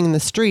marching in the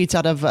streets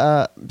out of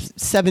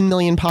 7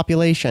 million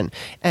population.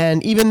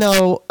 And even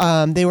though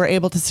they were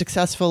able to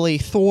successfully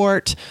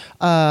thwart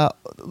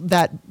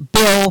that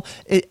bill,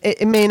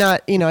 it may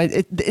not,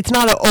 it's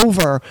not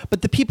over,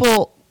 but the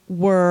people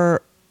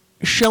were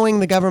showing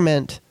the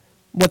government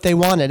what they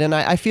wanted. And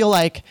I feel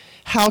like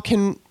how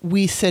can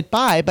we sit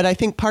by? But I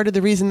think part of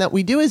the reason that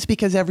we do is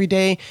because every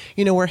day,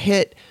 we're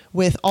hit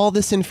with all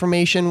this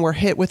information, we're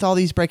hit with all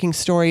these breaking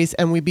stories,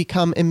 and we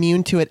become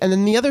immune to it. And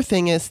then the other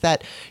thing is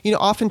that,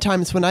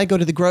 oftentimes when I go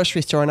to the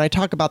grocery store, and I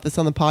talk about this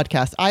on the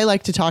podcast, I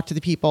like to talk to the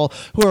people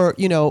who are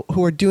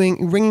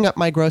ringing up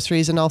my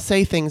groceries, and I'll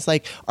say things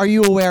like, "Are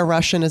you aware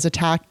Russia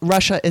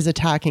is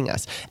attacking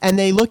us?" And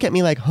they look at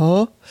me like,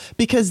 "Huh?"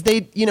 Because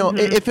they,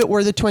 if it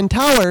were the Twin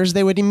Towers,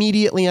 they would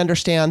immediately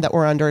understand that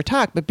we're under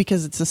attack. But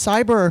because it's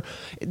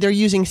they're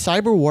using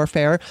cyber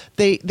warfare,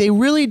 they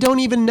really don't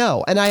even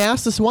know. And I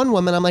asked this one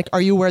woman, I'm like,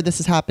 "Are you aware this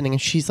is happening?"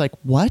 And she's like,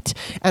 "What?"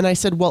 And I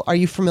said, "Well, are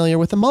you familiar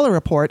with the Mueller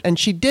report?" And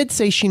she did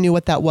say she knew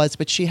what that was,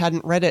 but she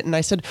hadn't read it. And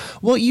I said,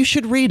 "Well, you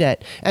should read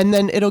it, and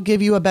then it'll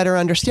give you a better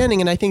understanding."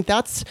 And I think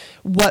that's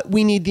what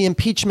we need the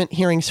impeachment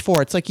hearings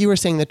for. It's like you were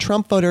saying, the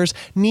Trump voters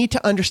need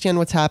to understand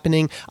what's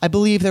happening. I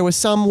believe there was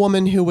some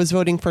woman who was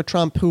voting for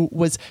Trump who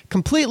was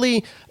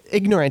completely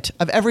ignorant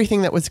of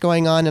everything that was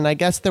going on, and I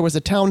guess there was a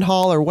town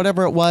hall or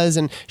whatever it was,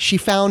 and she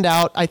found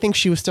out. I think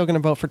she was still going to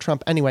vote for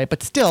Trump anyway,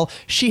 but still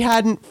she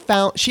hadn't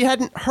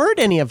heard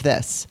any of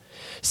this.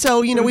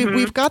 So,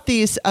 we've got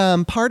these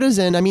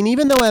partisan,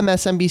 even though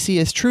MSNBC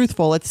is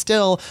truthful, it's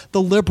still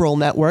the liberal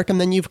network,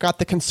 and then you've got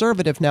the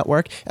conservative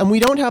network, and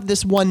we don't have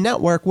this one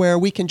network where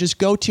we can just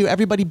go to,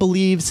 everybody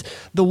believes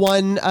the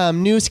one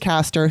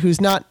newscaster who's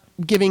not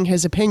giving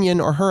his opinion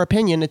or her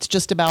opinion. It's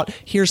just about,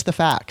 here's the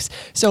facts.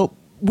 So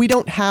we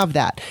don't have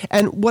that.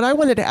 And what I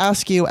wanted to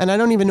ask you, and I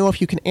don't even know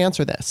if you can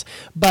answer this,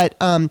 but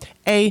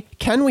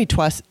can we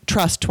trust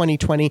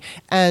 2020?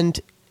 And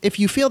if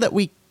you feel that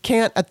we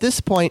can't at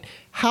this point,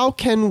 how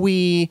can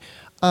we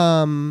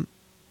feel,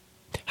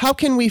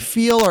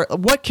 or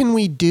what can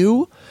we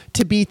do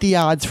to beat the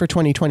odds for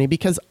 2020?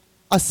 Because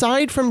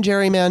aside from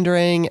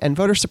gerrymandering and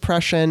voter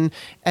suppression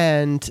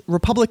and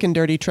Republican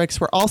dirty tricks,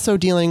 we're also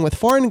dealing with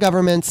foreign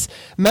governments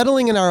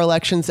meddling in our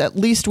elections. At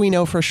least we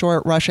know for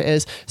sure Russia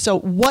is. So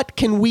what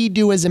can we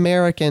do as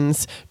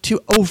Americans to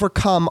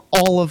overcome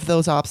all of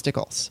those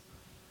obstacles?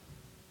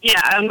 Yeah,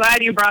 I'm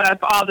glad you brought up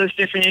all those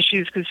different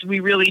issues, because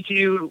we really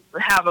do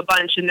have a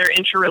bunch, and they're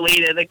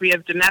interrelated. Like, we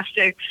have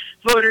domestic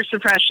voter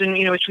suppression,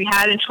 which we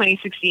had in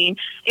 2016,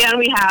 and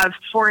we have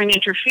foreign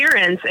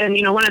interference. And,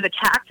 one of the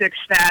tactics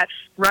that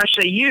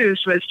Russia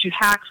used was to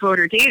hack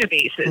voter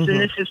databases. Mm-hmm. And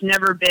this has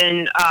never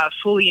been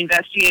fully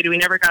investigated. We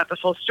never got the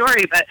full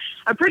story. But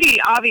a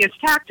pretty obvious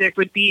tactic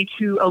would be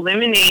to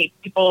eliminate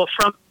people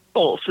from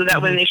so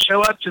that when they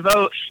show up to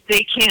vote,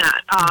 they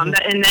can't.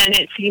 And then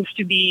it seems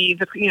to be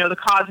the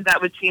cause of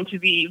that would seem to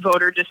be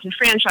voter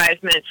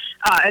disenfranchisement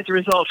as a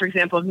result, for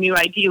example, of new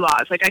ID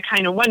laws. Like, I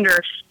kind of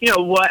wonder,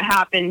 what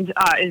happened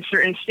in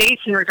certain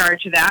states in regard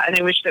to that. And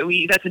I wish that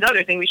that's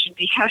another thing we should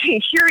be having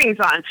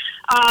hearings on.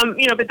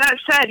 But that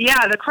said,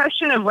 the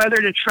question of whether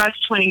to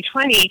trust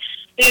 2020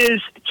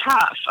 is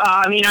tough.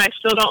 I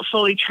still don't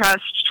fully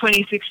trust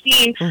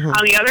 2016. Mm-hmm.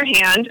 On the other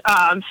hand,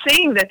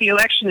 saying that the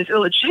election is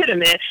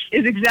illegitimate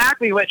is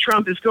exactly what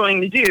Trump is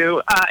going to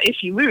do if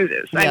he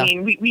loses. Yeah.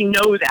 We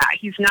know that.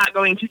 He's not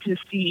going to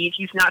concede.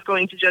 He's not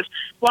going to just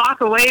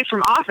walk away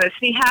from office.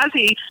 He has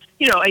a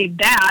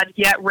bad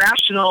yet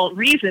rational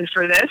reason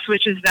for this,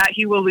 which is that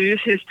he will lose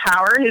his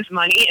power, his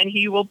money, and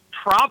he will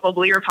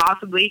probably or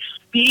possibly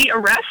be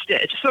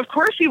arrested. So of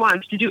course he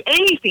wants to do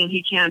anything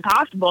he can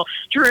possible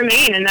to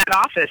remain in that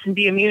office and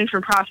be immune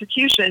from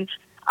prosecution.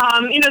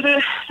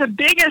 The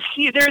biggest,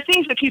 there are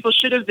things that people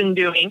should have been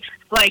doing,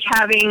 like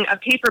having a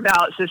paper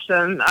ballot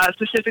system,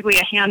 specifically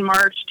a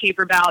hand-marked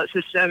paper ballot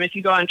system. If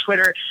you go on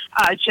Twitter,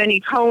 Jenny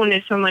Cohn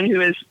is someone who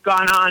has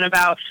gone on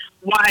about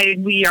why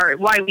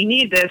we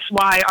need this,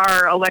 why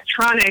our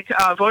electronic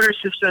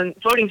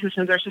voting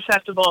systems are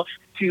susceptible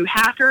to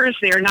hackers.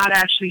 They are not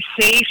actually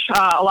safe.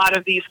 A lot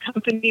of these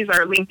companies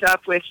are linked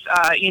up with,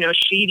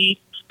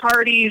 shady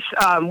parties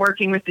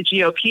working with the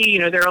GOP.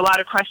 There are a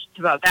lot of questions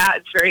about that.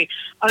 It's very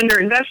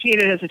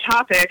under-investigated as a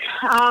topic.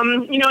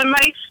 And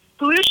my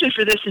solution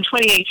for this in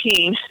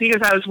 2018,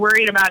 because I was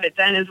worried about it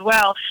then as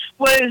well,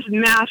 was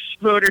mass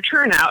voter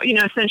turnout,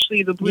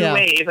 essentially the blue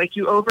wave. Like,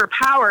 you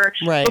overpower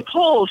the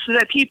polls so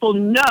that people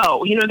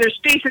know, there's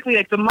basically,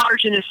 like, the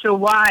margin is so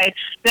wide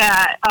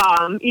that,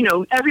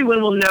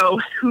 everyone will know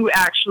who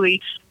actually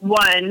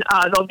won.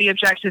 There'll be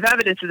objective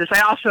evidence of this.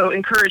 I also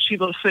encourage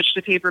people to switch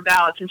to paper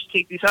ballots and to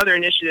take these other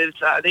initiatives.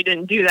 They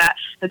didn't do that.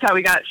 That's how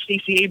we got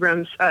Stacey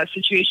Abrams'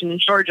 situation in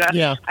Georgia.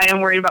 Yeah. I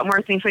am worried about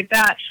more things like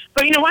that.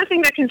 But, one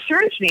thing that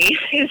concerns me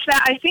is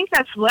that I think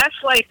that's less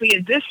likely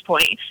at this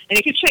point, and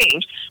it could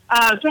change,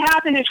 to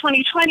happen in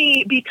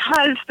 2020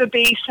 because the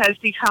base has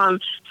become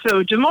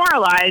so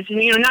demoralized.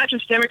 And, not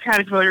just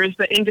Democratic voters,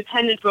 but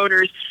independent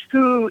voters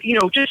who,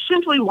 just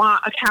simply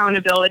want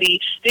accountability.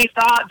 They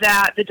thought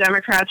that the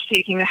Democrats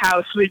taking the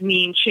House would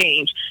mean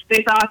change.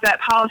 They thought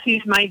that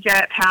policies might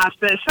get passed,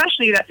 but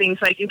especially that things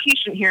like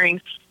impeachment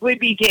hearings would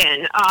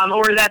begin,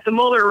 or that the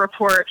Mueller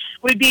report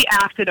would be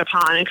acted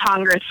upon and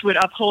Congress would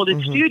uphold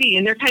its duty.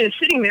 And they're kind of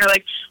sitting there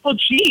like, well,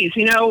 geez,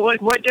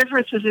 what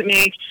difference does it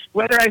make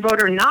whether I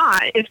vote or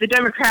not if the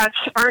Democrats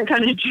aren't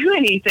going to do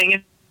anything?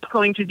 It's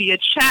going to be a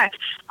check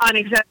on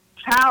executive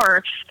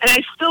power. And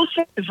I still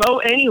say vote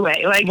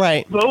anyway.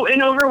 Like, vote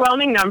in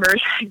overwhelming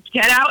numbers.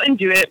 Get out and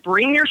do it.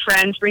 Bring your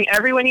friends. Bring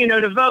everyone you know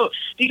to vote.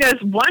 Because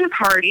one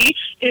party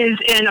is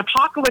an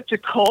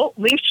apocalyptic cult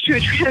linked to a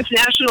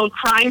transnational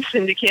crime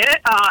syndicate,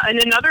 and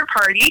another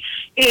party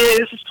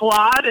is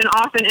flawed and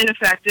often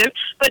ineffective,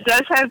 but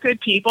does have good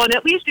people and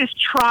at least is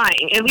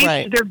trying. At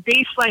least their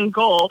baseline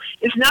goal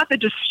is not the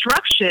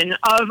destruction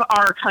of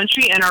our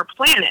country and our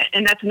planet.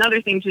 And that's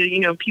another thing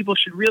to, people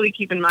should really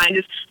keep in mind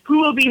is who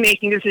will be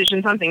making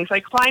decisions on things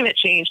like climate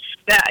change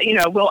that,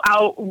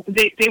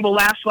 they will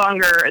last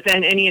longer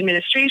than any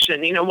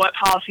administration. What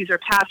policies are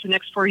passed the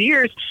next 4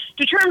 years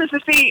determines the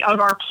fate of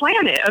our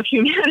planet, of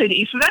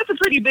humanity. So that's a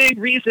pretty big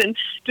reason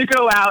to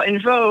go out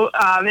and vote.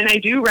 And I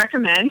do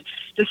recommend,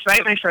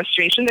 despite my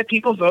frustration, that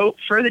people vote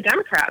for the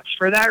Democrats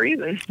for that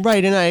reason.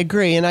 Right, and I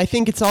agree. And I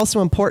think it's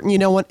also important,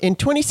 in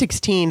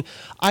 2016,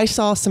 I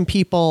saw some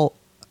people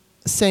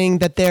saying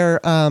that their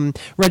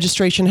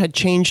registration had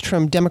changed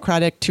from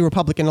Democratic to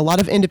Republican. A lot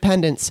of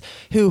independents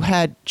who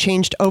had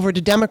changed over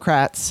to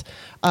Democrats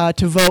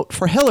to vote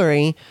for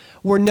Hillary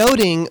were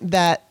noting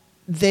that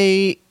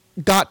they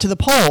got to the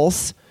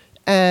polls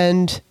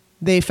and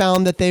they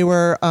found that they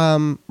were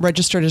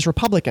registered as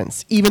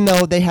Republicans, even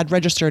though they had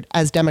registered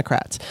as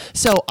Democrats.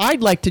 So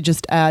I'd like to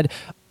just add,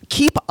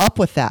 keep up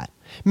with that.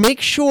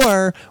 Make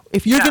sure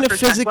if you're going to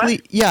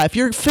if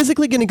you're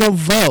physically going to go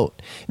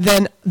vote,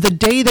 then the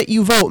day that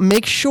you vote,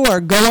 make sure,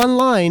 go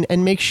online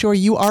and make sure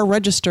you are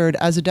registered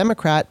as a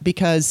Democrat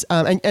because,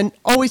 and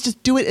always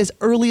just do it as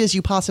early as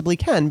you possibly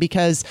can,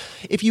 because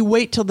if you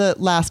wait till the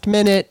last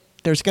minute,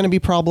 there's going to be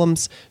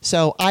problems.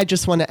 So I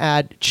just want to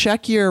add,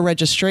 check your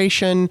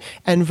registration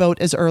and vote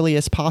as early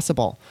as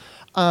possible.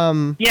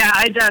 Yeah,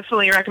 I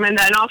definitely recommend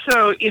that. And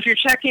also, if you're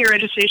checking your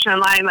registration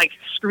online, like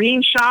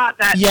screenshot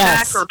that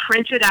check or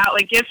print it out,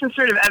 like give some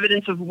sort of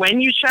evidence of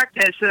when you checked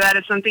it so that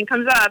if something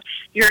comes up,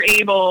 you're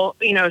able,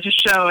 to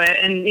show it.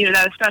 And,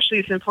 that especially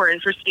is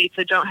important for states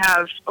that don't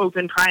have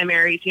open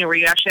primaries, where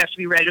you actually have to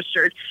be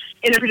registered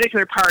in a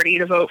particular party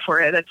to vote for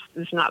it.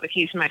 That's not the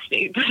case in my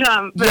state,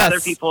 but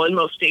other people in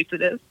most states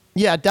it is.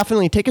 Yeah,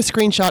 definitely. Take a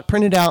screenshot,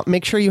 print it out,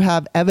 make sure you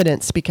have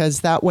evidence because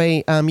that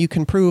way you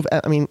can prove.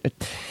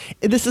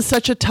 This is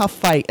such a tough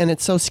fight and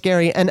it's so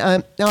scary. And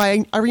now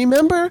I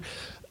remember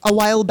a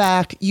while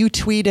back you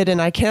tweeted,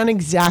 and I can't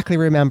exactly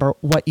remember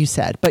what you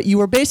said, but you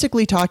were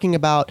basically talking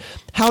about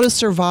how to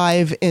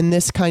survive in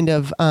this kind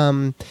of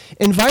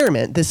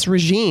environment, this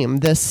regime.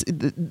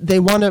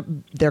 They're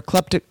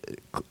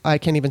I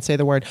can't even say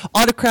the word,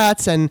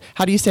 autocrats, and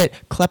how do you say it?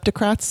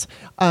 Kleptocrats.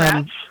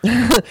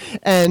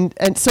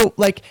 And so,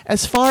 like,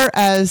 as far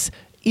as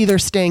either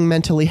staying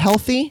mentally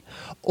healthy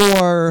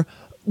or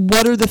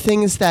what are the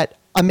things that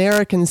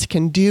Americans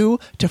can do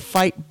to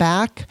fight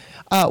back,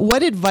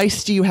 what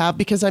advice do you have?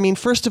 Because,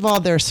 first of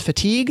all, there's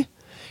fatigue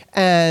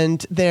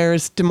and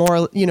there's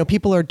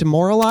people are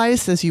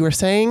demoralized, as you were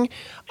saying.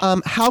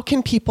 How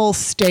can people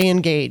stay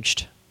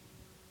engaged?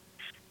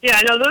 Yeah,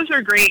 no, those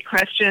are great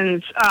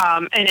questions,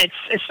 and it's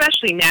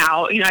especially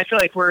now. I feel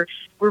like we're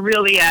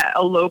really at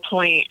a low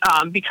point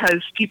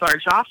because people are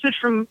exhausted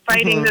from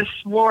fighting this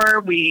war.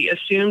 We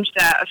assumed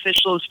that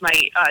officials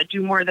might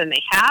do more than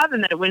they have,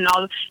 and that it wouldn't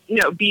all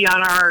be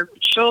on our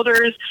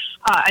shoulders.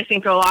 I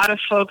think a lot of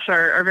folks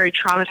are very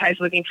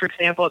traumatized, looking, for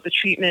example, at the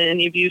treatment and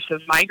the abuse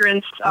of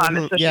migrants,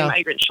 especially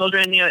migrant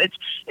children.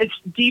 It's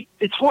deep,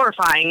 it's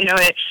horrifying.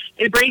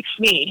 It breaks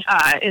me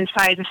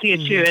inside to see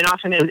it too, and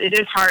often it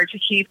is hard to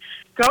keep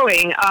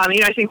going.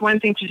 I think one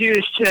thing to do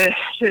is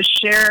to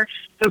share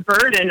the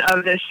burden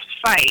of this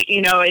fight,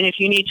 and if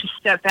you need to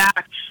step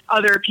back,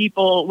 other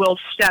people will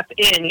step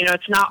in.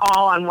 It's not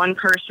all on one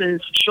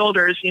person's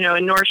shoulders,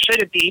 and nor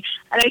should it be.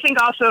 And I think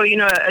also,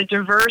 a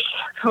diverse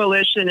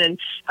coalition and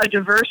a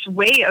diverse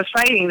way of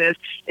fighting this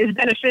is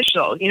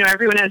beneficial.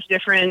 Everyone has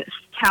different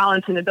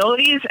talents and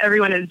abilities.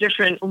 Everyone has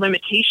different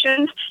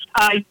limitations.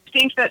 I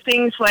think that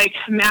things like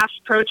mass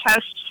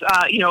protests,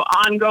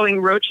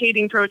 ongoing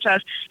rotating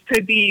protests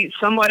could be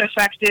somewhat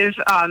effective,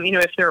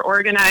 if they're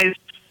organized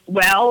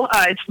well.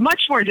 It's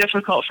much more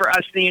difficult for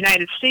us in the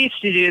United States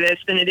to do this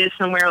than it is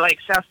somewhere like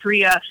South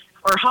Korea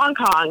or Hong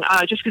Kong,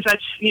 just because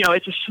that's,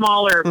 it's a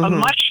smaller, a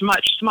much,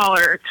 much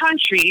smaller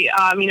country,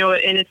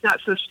 and it's not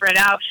so spread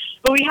out.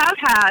 But we have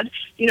had,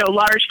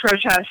 large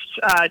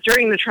protests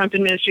during the Trump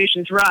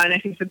administration's run. I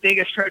think the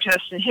biggest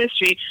protest in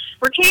history.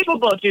 We're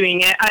capable of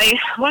doing it.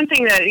 One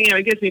thing that,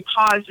 it gives me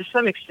pause to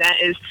some extent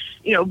is,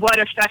 what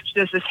effect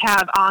does this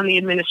have on the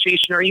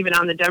administration or even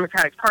on the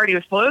Democratic Party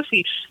with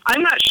Pelosi?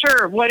 I'm not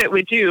sure what it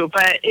would do,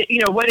 but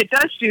what it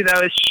does do,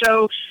 though, is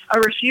show a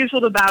refusal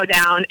to bow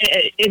down.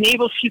 It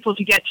enables people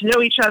to get to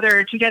know each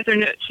other, to get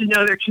to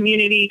know their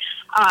community.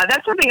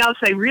 That's something else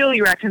I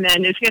really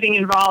recommend, is getting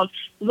involved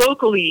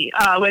locally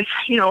with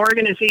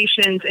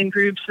organizations and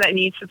groups that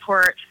need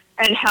support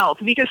and health,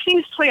 because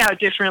things play out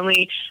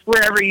differently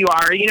wherever you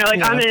are.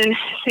 I'm in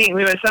St.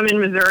 Louis, I'm in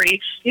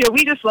Missouri.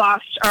 We just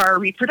lost our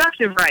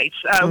reproductive rights.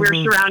 We're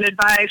surrounded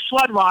by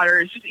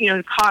floodwaters,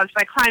 caused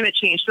by climate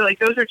change. So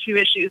those are two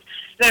issues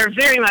that are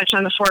very much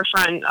on the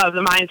forefront of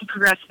the minds of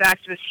progressive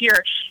activists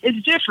here.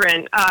 It's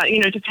different,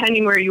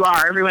 depending where you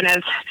are. Everyone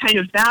has kind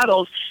of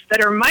battles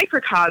that are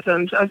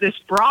microcosms of this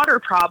broader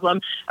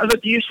problem of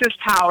abusive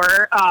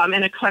power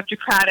and a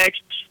kleptocratic,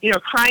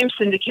 crime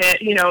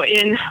syndicate,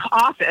 in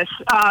office.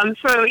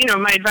 So,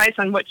 my advice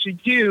on what to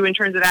do in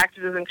terms of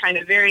activism kind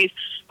of varies.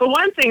 But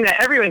one thing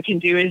that everyone can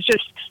do is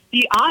just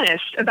be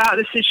honest about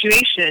the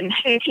situation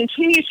and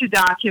continue to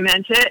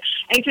document it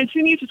and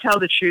continue to tell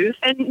the truth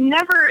and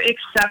never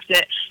accept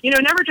it.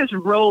 Never just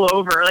roll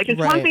over. It's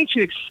one thing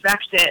to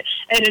expect it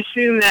and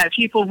assume that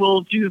people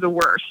will do the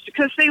worst,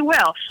 because they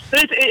will.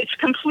 But it's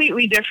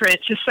completely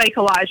different to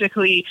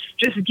psychologically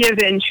just give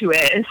into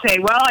it and say,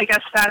 well, I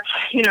guess that's,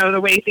 the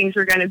way things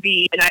are going to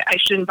be, and I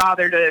shouldn't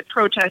bother to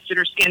protest it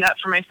or stand up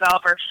for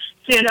myself or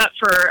stand up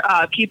for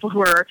people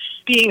who are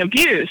being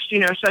abused,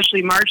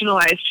 especially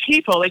marginalized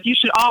people. You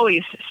should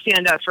always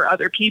stand up for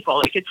other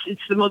people.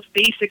 It's the most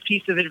basic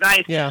piece of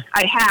advice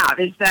I have,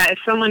 is that if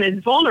someone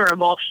is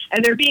vulnerable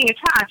and they're being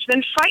attacked,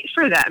 then fight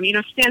for them,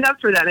 stand up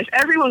for them. If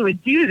everyone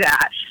would do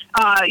that,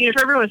 if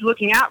everyone was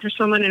looking out for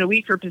someone in a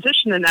weaker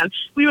position than them,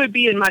 we would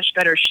be in much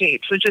better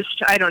shape. So I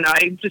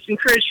just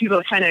encourage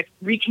people to kind of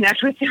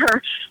reconnect with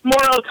their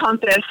moral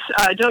compass.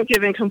 Don't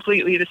give in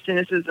completely to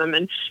cynicism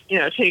and,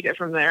 take it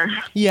from there.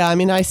 Yeah,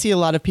 I see a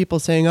lot of people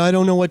saying, I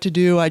don't know what to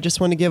do. I just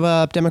want to give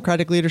up.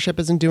 Democratic leadership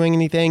isn't doing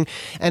anything.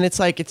 And it's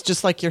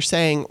just like you're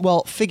saying,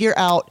 well, figure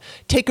out,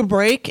 take a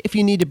break if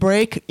you need to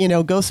break,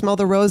 go smell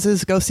the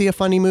roses, go see a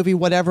funny movie,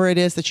 whatever it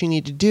is that you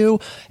need to do,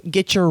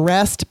 get your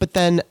rest, but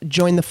then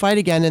join the fight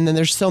again. And then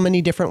there's so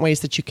many different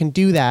ways that you can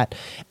do that.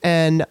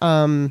 And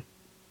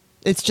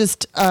it's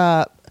just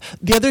the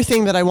other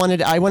thing that I want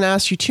to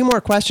ask you two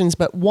more questions,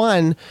 but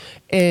one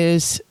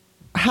is,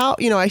 how,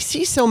 I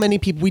see so many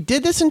people, we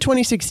did this in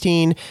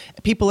 2016,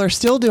 people are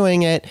still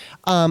doing it.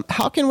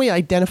 How can we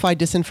identify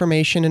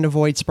disinformation and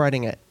avoid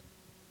spreading it?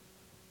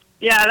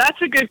 Yeah,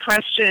 that's a good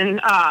question.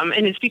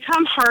 And it's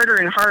become harder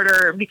and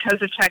harder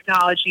because of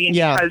technology and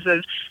because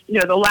of,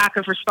 the lack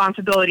of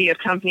responsibility of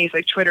companies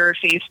like Twitter or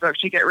Facebook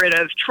to get rid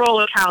of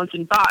troll accounts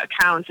and bot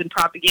accounts and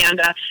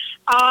propaganda.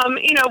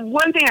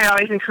 One thing I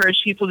always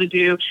encourage people to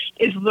do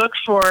is look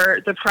for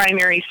the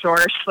primary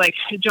source.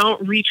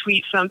 Don't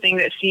retweet something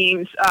that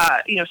seems,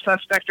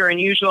 suspect or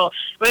unusual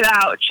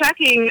without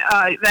checking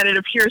that it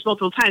appears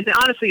multiple times. And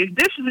honestly,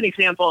 this is an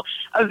example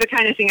of the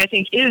kind of thing I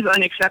think is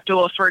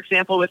unacceptable. For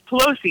example, with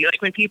Pelosi,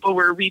 when people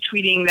were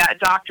retweeting that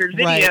doctored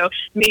video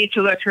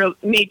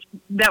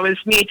that was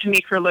made to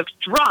make her look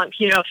drunk,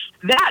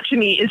 that to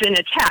me is an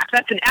attack.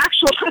 That's an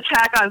actual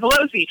attack on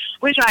Pelosi,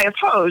 which I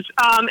oppose.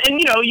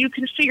 And you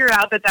can figure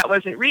out that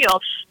wasn't real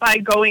by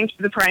going to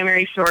the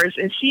primary source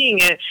and seeing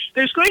it.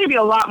 There's going to be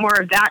a lot more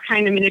of that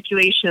kind of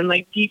manipulation,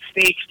 like deep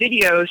fake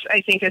videos,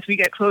 I think, as we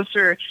get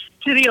closer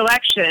to the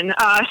election.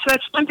 So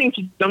that's one thing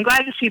to do. I'm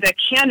glad to see that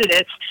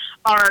candidates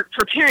are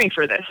preparing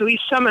for this. At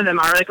least some of them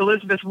are. Like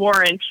Elizabeth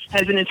Warren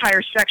has an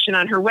entire section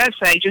on her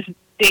website just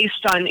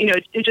based on,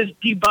 it just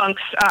debunks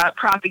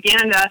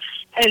propaganda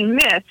and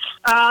myths.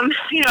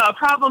 A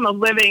problem of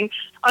living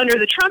under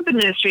the Trump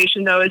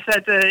administration, though, is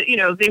that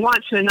they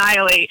want to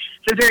annihilate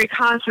the very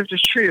concept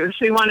of truth.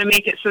 So they want to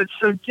make it so it's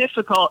so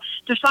difficult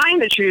to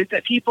find the truth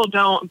that people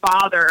don't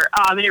bother.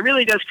 And it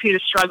really does create a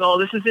struggle.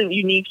 This isn't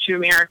unique to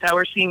America.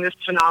 We're seeing this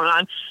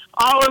phenomenon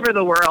all over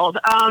the world.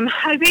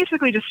 I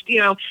basically just,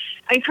 I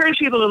encourage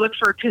people to look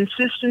for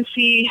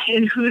consistency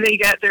in who they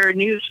get their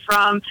news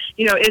from.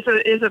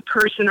 Is a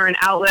person or an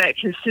outlet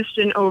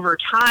consistent over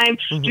time?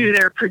 Mm-hmm. Do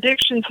their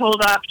predictions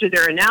hold up? Do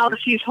their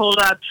analyses hold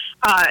up?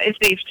 If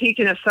they've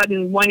taken a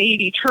sudden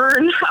 180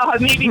 turn,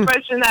 maybe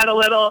question that a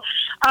little.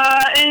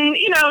 And,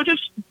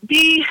 just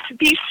be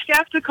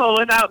skeptical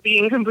without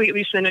being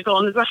completely cynical.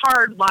 And it's a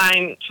hard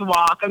line to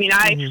walk.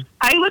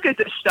 I look at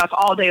this stuff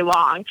all day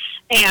long,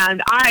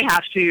 and I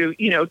have to,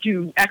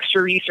 do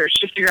extra research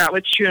to figure out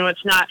what's true and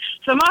what's not.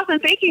 So I'm often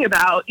thinking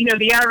about,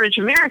 the average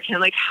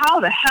American, how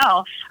the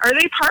hell are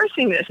they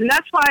parsing this? And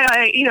that's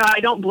why I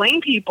don't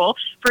blame people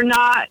for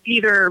not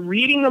either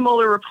reading the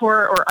Mueller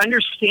report or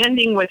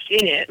understanding what's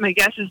in it. My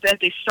guess is that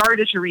they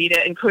started to read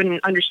it and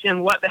couldn't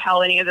understand what the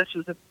hell any of this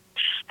was.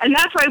 And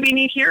that's why we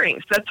need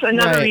hearings. That's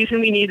another reason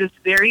we need this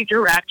very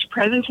direct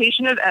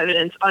presentation of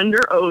evidence under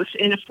oath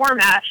in a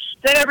format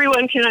that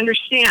everyone can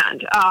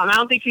understand. I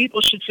don't think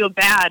people should feel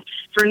bad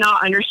for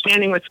not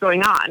understanding what's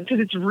going on, because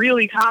it's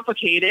really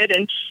complicated,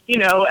 and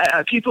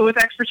people with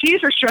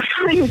expertise are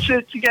struggling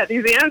to get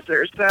these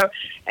answers. So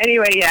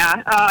anyway,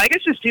 I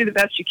guess just do the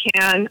best you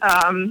can.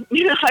 I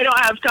don't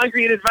have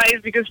concrete advice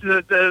because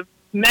the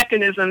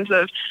mechanisms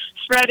of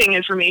spreading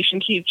information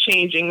keeps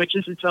changing, which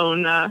is its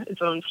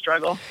own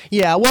struggle.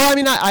 Yeah, well, I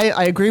mean,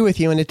 I agree with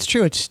you, and it's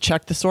true. It's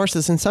check the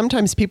sources, and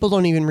sometimes people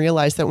don't even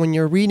realize that when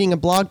you're reading a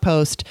blog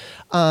post,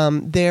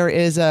 there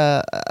is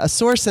a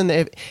source, and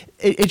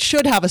it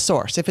should have a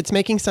source. If it's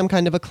making some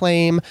kind of a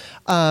claim,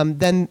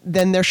 then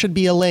there should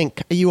be a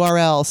link, a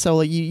URL.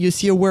 So you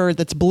see a word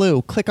that's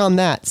blue, click on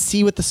that,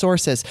 see what the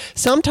source is.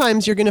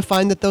 Sometimes you're going to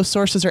find that those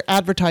sources are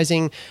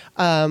advertising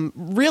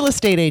real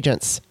estate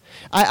agents.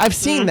 I've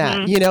seen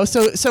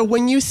that, so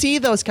when you see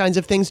those kinds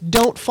of things,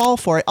 don't fall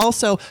for it.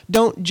 Also,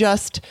 don't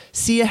just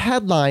see a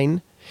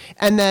headline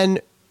and then,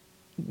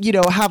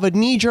 have a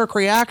knee-jerk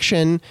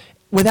reaction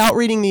without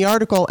reading the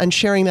article and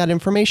sharing that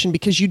information,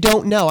 because you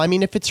don't know. I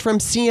mean, if it's from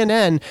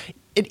CNN,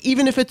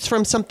 even if it's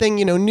from something,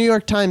 New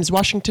York Times,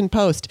 Washington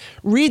Post,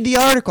 read the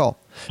article.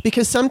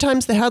 Because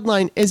sometimes the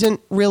headline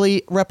isn't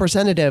really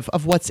representative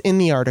of what's in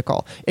the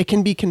article. It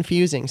can be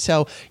confusing.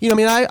 So,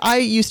 I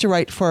used to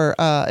write for,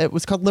 it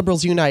was called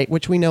Liberals Unite,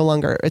 which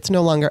it's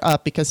no longer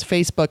up because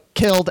Facebook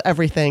killed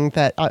everything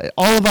that,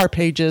 all of our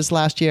pages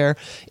last year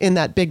in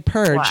that big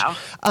purge.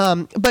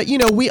 Wow. But,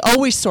 we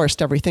always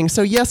sourced everything.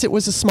 So yes, it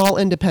was a small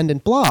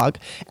independent blog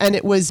and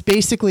it was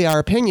basically our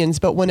opinions.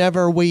 But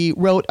whenever we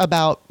wrote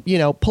about,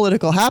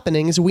 political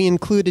happenings, we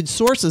included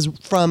sources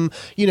from,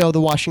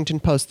 the Washington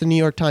Post, the New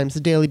York Times,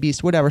 the Daily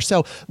Beast, whatever.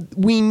 So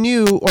we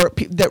knew,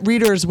 that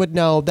readers would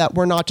know that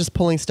we're not just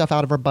pulling stuff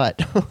out of our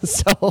butt.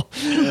 So,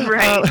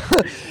 right.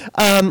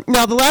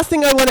 Now, the last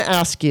thing I want to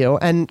ask you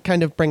and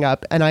kind of bring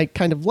up, and I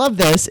kind of love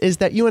this, is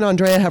that you and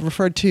Andrea have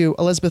referred to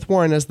Elizabeth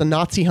Warren as the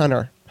Nazi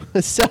hunter.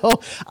 So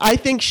I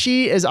think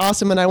she is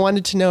awesome, and I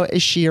wanted to know,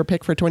 is she your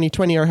pick for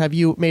 2020, or have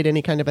you made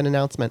any kind of an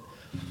announcement?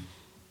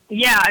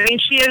 Yeah, I mean,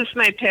 she is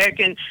my pick,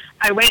 and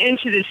I went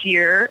into this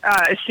year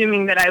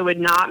assuming that I would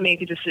not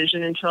make a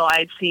decision until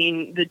I'd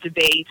seen the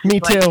debates. Me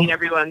too. I'd seen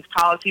everyone's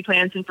policy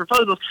plans and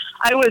proposals.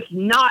 I was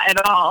not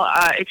at all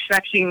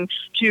expecting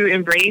to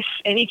embrace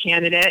any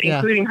candidate,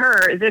 including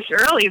her, this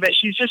early, but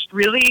she's just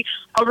really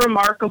a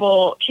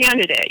remarkable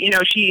candidate.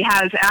 She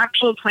has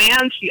actual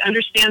plans. She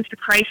understands the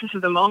crisis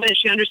of the moment.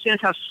 She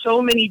understands how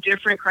so many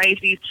different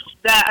crises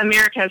that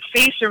America has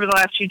faced over the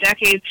last 2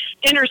 decades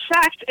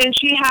intersect, and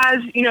she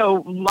has,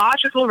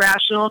 logical,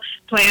 rational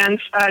plans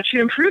to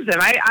improve them.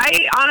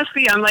 I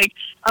honestly, I'm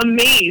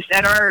amazed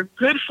at our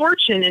good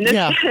fortune in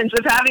this sense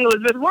of having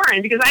Elizabeth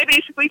Warren, because I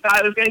basically thought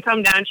it was going to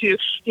come down to,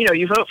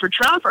 you vote for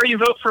Trump or you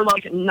vote for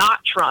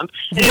not Trump.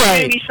 And it's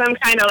going to be some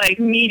kind of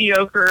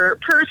mediocre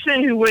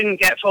person who wouldn't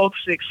get folks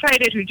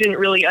excited, who didn't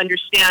really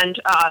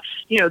understand,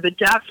 the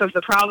depth of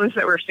the problems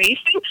that we're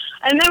facing.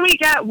 And then we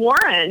get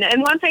Warren.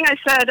 And one thing I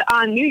said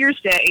on New Year's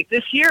Day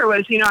this year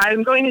was,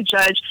 I'm going to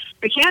judge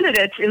the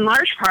candidates in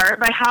large part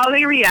by how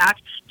they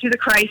react to the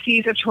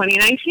crises of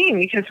 2019,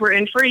 because we're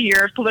in for a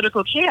year of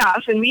political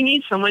chaos, and we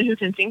need someone who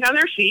can think on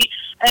their feet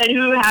and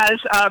who has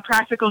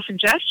practical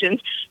suggestions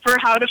for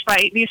how to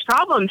fight these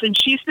problems. And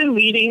she's been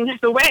leading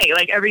the way,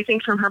 everything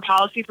from her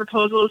policy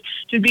proposals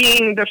to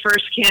being the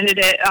first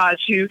candidate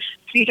to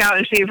speak out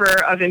in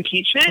favor of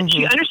impeachment. Mm-hmm.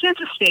 She understands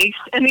the stakes.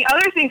 And the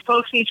other thing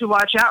folks need to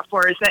watch out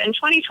for is that in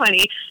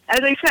 2020, as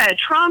I said,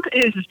 Trump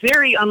is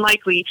very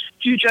unlikely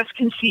to just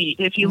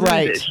concede if he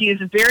loses. He is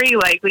very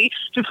likely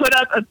to put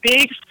up a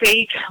big,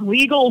 fake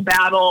legal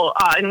battle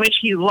in which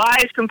he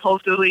lies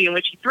compulsively, in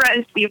which he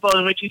threatens people,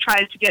 in which he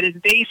tries to get his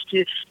base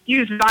to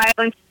use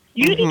violence.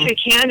 You need a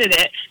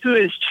candidate who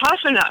is tough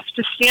enough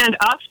to stand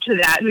up to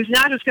that, who's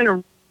not just going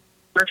to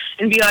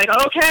and be like,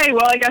 okay,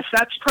 well, I guess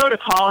that's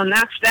protocol and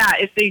that's that.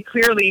 If they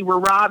clearly were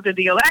robbed of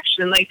the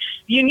election,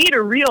 you need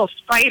a real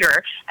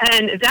fighter.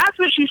 And that's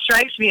what she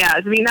strikes me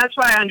as. I mean, that's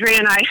why Andrea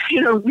and I,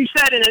 we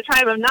said in a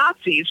time of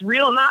Nazis,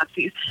 real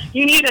Nazis,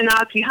 you need a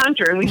Nazi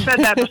hunter. And we said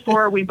that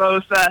before we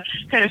both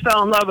kind of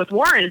fell in love with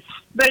Warren.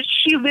 But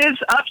she lives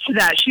up to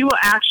that. She will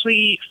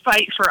actually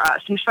fight for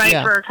us and fight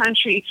for our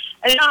country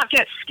and not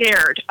get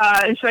scared.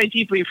 And so I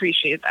deeply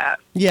appreciate that.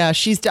 Yeah,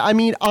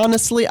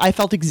 honestly, I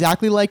felt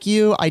exactly like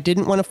you. I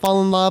didn't want to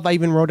fall in love. I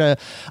even wrote a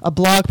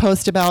blog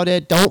post about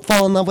it. Don't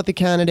fall in love with the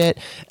candidate.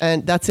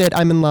 And that's it.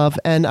 I'm in love.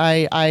 And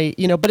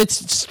but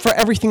it's for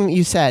everything that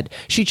you said.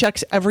 She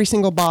checks every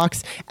single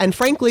box. And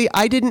frankly,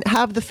 I didn't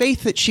have the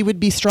faith that she would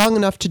be strong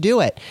enough to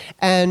do it.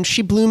 And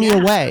she blew me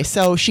away.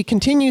 So she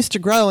continues to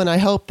grow. And I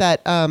hope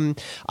that,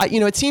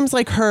 it seems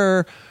like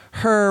her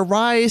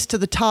rise to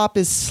the top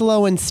is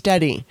slow and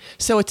steady.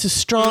 So it's a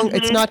strong,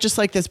 it's not just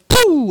like this,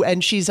 pooh,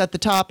 and she's at the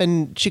top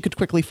and she could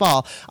quickly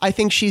fall. I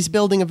think she's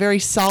building a very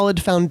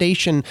solid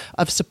foundation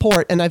of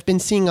support. And I've been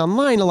seeing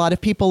online a lot of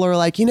people are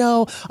like,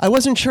 I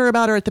wasn't sure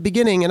about her at the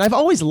beginning. And I've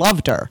always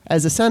loved her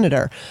as a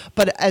senator.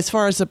 But as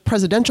far as a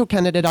presidential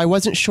candidate, I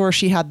wasn't sure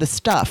she had the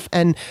stuff.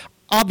 And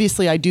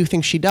obviously, I do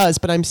think she does,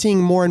 but I'm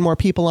seeing more and more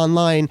people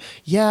online.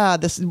 Yeah,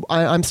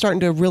 I'm starting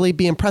to really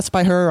be impressed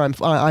by her.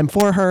 I'm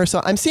for her. So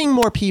I'm seeing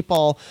more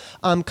people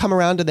come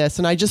around to this,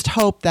 and I just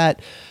hope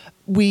that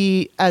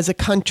we, as a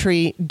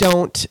country,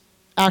 don't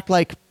act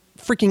like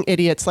freaking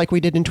idiots like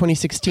we did in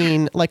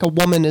 2016. Like a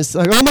woman is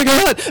like, oh my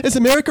God, is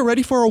America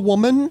ready for a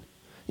woman?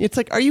 It's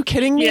like, are you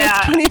kidding me? Yeah.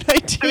 It's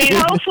 2019. I mean,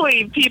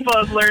 hopefully people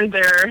have learned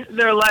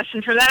their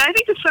lesson from that. I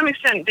think to some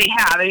extent they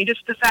have. I mean,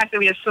 just the fact that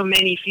we have so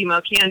many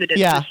female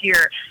candidates this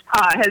year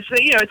has,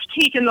 it's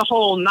taken the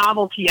whole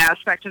novelty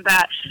aspect of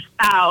that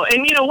out.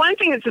 And, one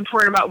thing that's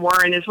important about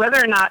Warren is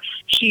whether or not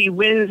she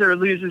wins or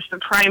loses the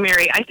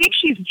primary, I think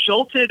she's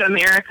jolted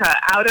America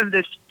out of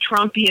this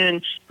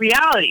Trumpian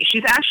reality.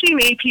 She's actually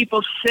made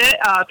people sit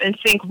up and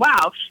think,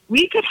 wow,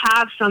 we could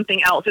have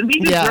something else, and we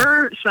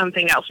deserve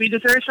something else. We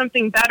deserve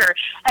something better.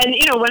 And,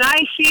 when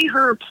I see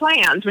her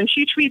plans, when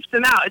she tweets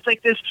them out, it's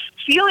like this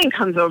feeling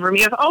comes over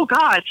me of, oh,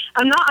 God,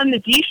 I'm not on the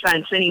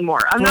defense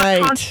anymore. I'm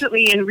not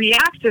constantly in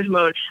reactive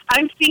mode.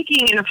 I'm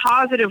thinking in a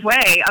positive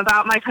way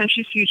about my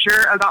country's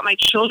future, about my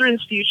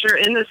children's future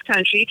in this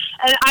country.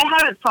 And I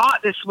haven't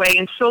thought this way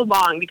in so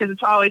long because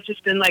it's always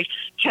just been like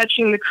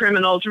catching the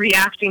criminals,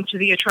 reacting to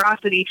the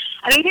atrocity.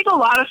 And I think a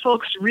lot of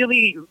folks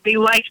really, they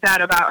like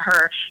that about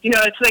her.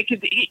 It's like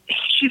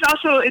she's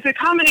also, it's a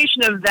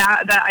combination of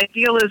that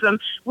idealism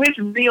with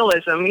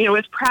realism,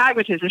 with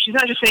pragmatism. She's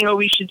not just saying, oh,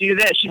 we should do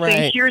this. She's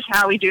saying, here's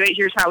how we do it.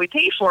 Here's how we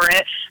pay for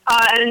it.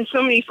 And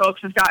so many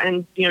folks have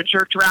gotten,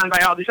 jerked around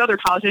by all these other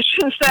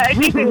politicians that I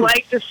think they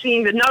like just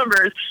seeing the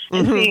numbers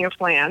and seeing a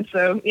plan.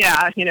 So,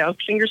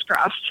 fingers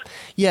crossed.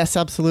 Yes,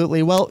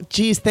 absolutely. Well,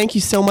 geez, thank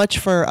you so much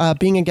for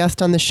being a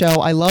guest on the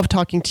show. I love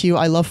talking to you.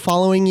 I love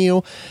following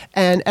you.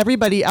 And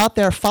everybody out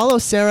there, follow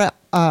Sarah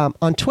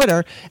on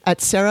Twitter at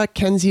Sarah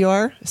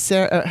Kendzior.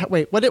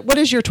 What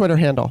is your Twitter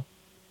handle?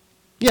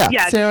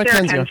 Yeah, Sarah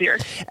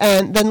Kendzior.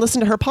 And then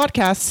listen to her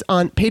podcasts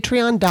on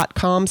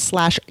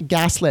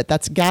patreon.com/gaslit.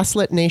 That's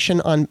Gaslit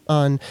Nation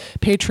on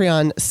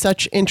Patreon.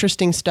 Such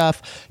interesting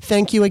stuff.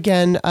 Thank you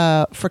again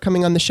for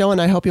coming on the show,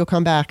 and I hope you'll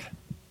come back.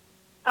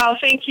 Oh,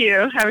 thank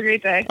you. Have a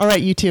great day. All right,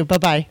 you too.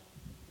 Bye-bye.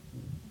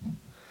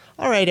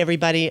 All right,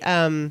 everybody.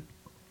 I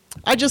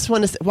just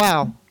want to say,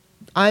 wow,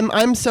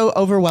 I'm so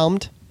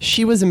overwhelmed.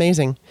 She was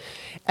amazing.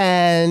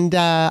 And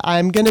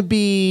I'm going to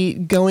be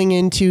going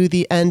into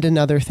the And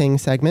Another Thing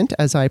segment,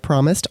 as I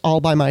promised, all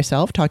by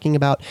myself, talking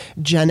about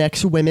Gen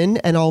X women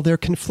and all their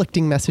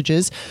conflicting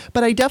messages.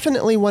 But I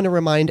definitely want to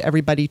remind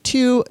everybody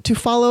to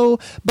follow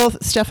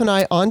both Steph and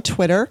I on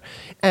Twitter.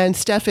 And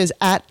Steph is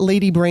at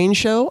Lady Brain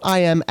Show. I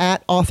am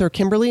at Author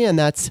Kimberley, and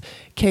that's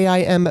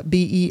Kimberley,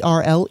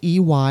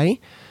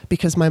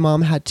 because my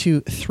mom had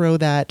to throw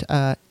that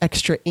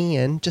extra E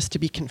in just to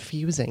be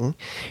confusing.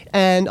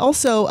 And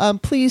also,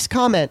 please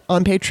comment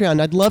on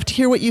Patreon. I'd love to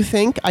hear what you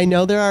think. I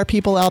know there are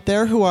people out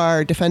there who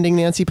are defending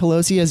Nancy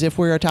Pelosi as if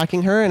we're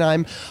attacking her,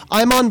 and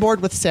I'm on board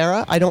with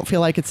Sarah. I don't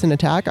feel like it's an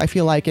attack. I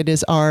feel like it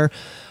is our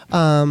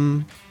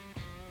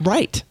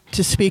right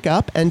to speak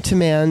up and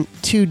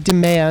to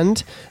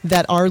demand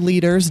that our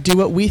leaders do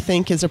what we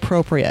think is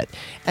appropriate.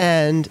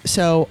 And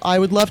so I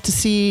would love to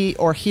see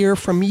or hear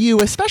from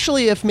you,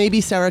 especially if maybe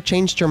Sarah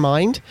changed your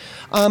mind.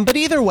 But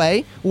either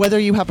way,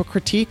 whether you have a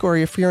critique or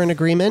if you're in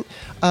agreement,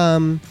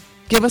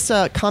 give us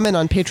a comment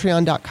on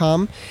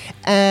patreon.com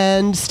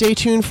and stay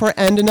tuned for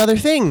And Another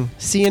Thing.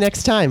 See you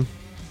next time.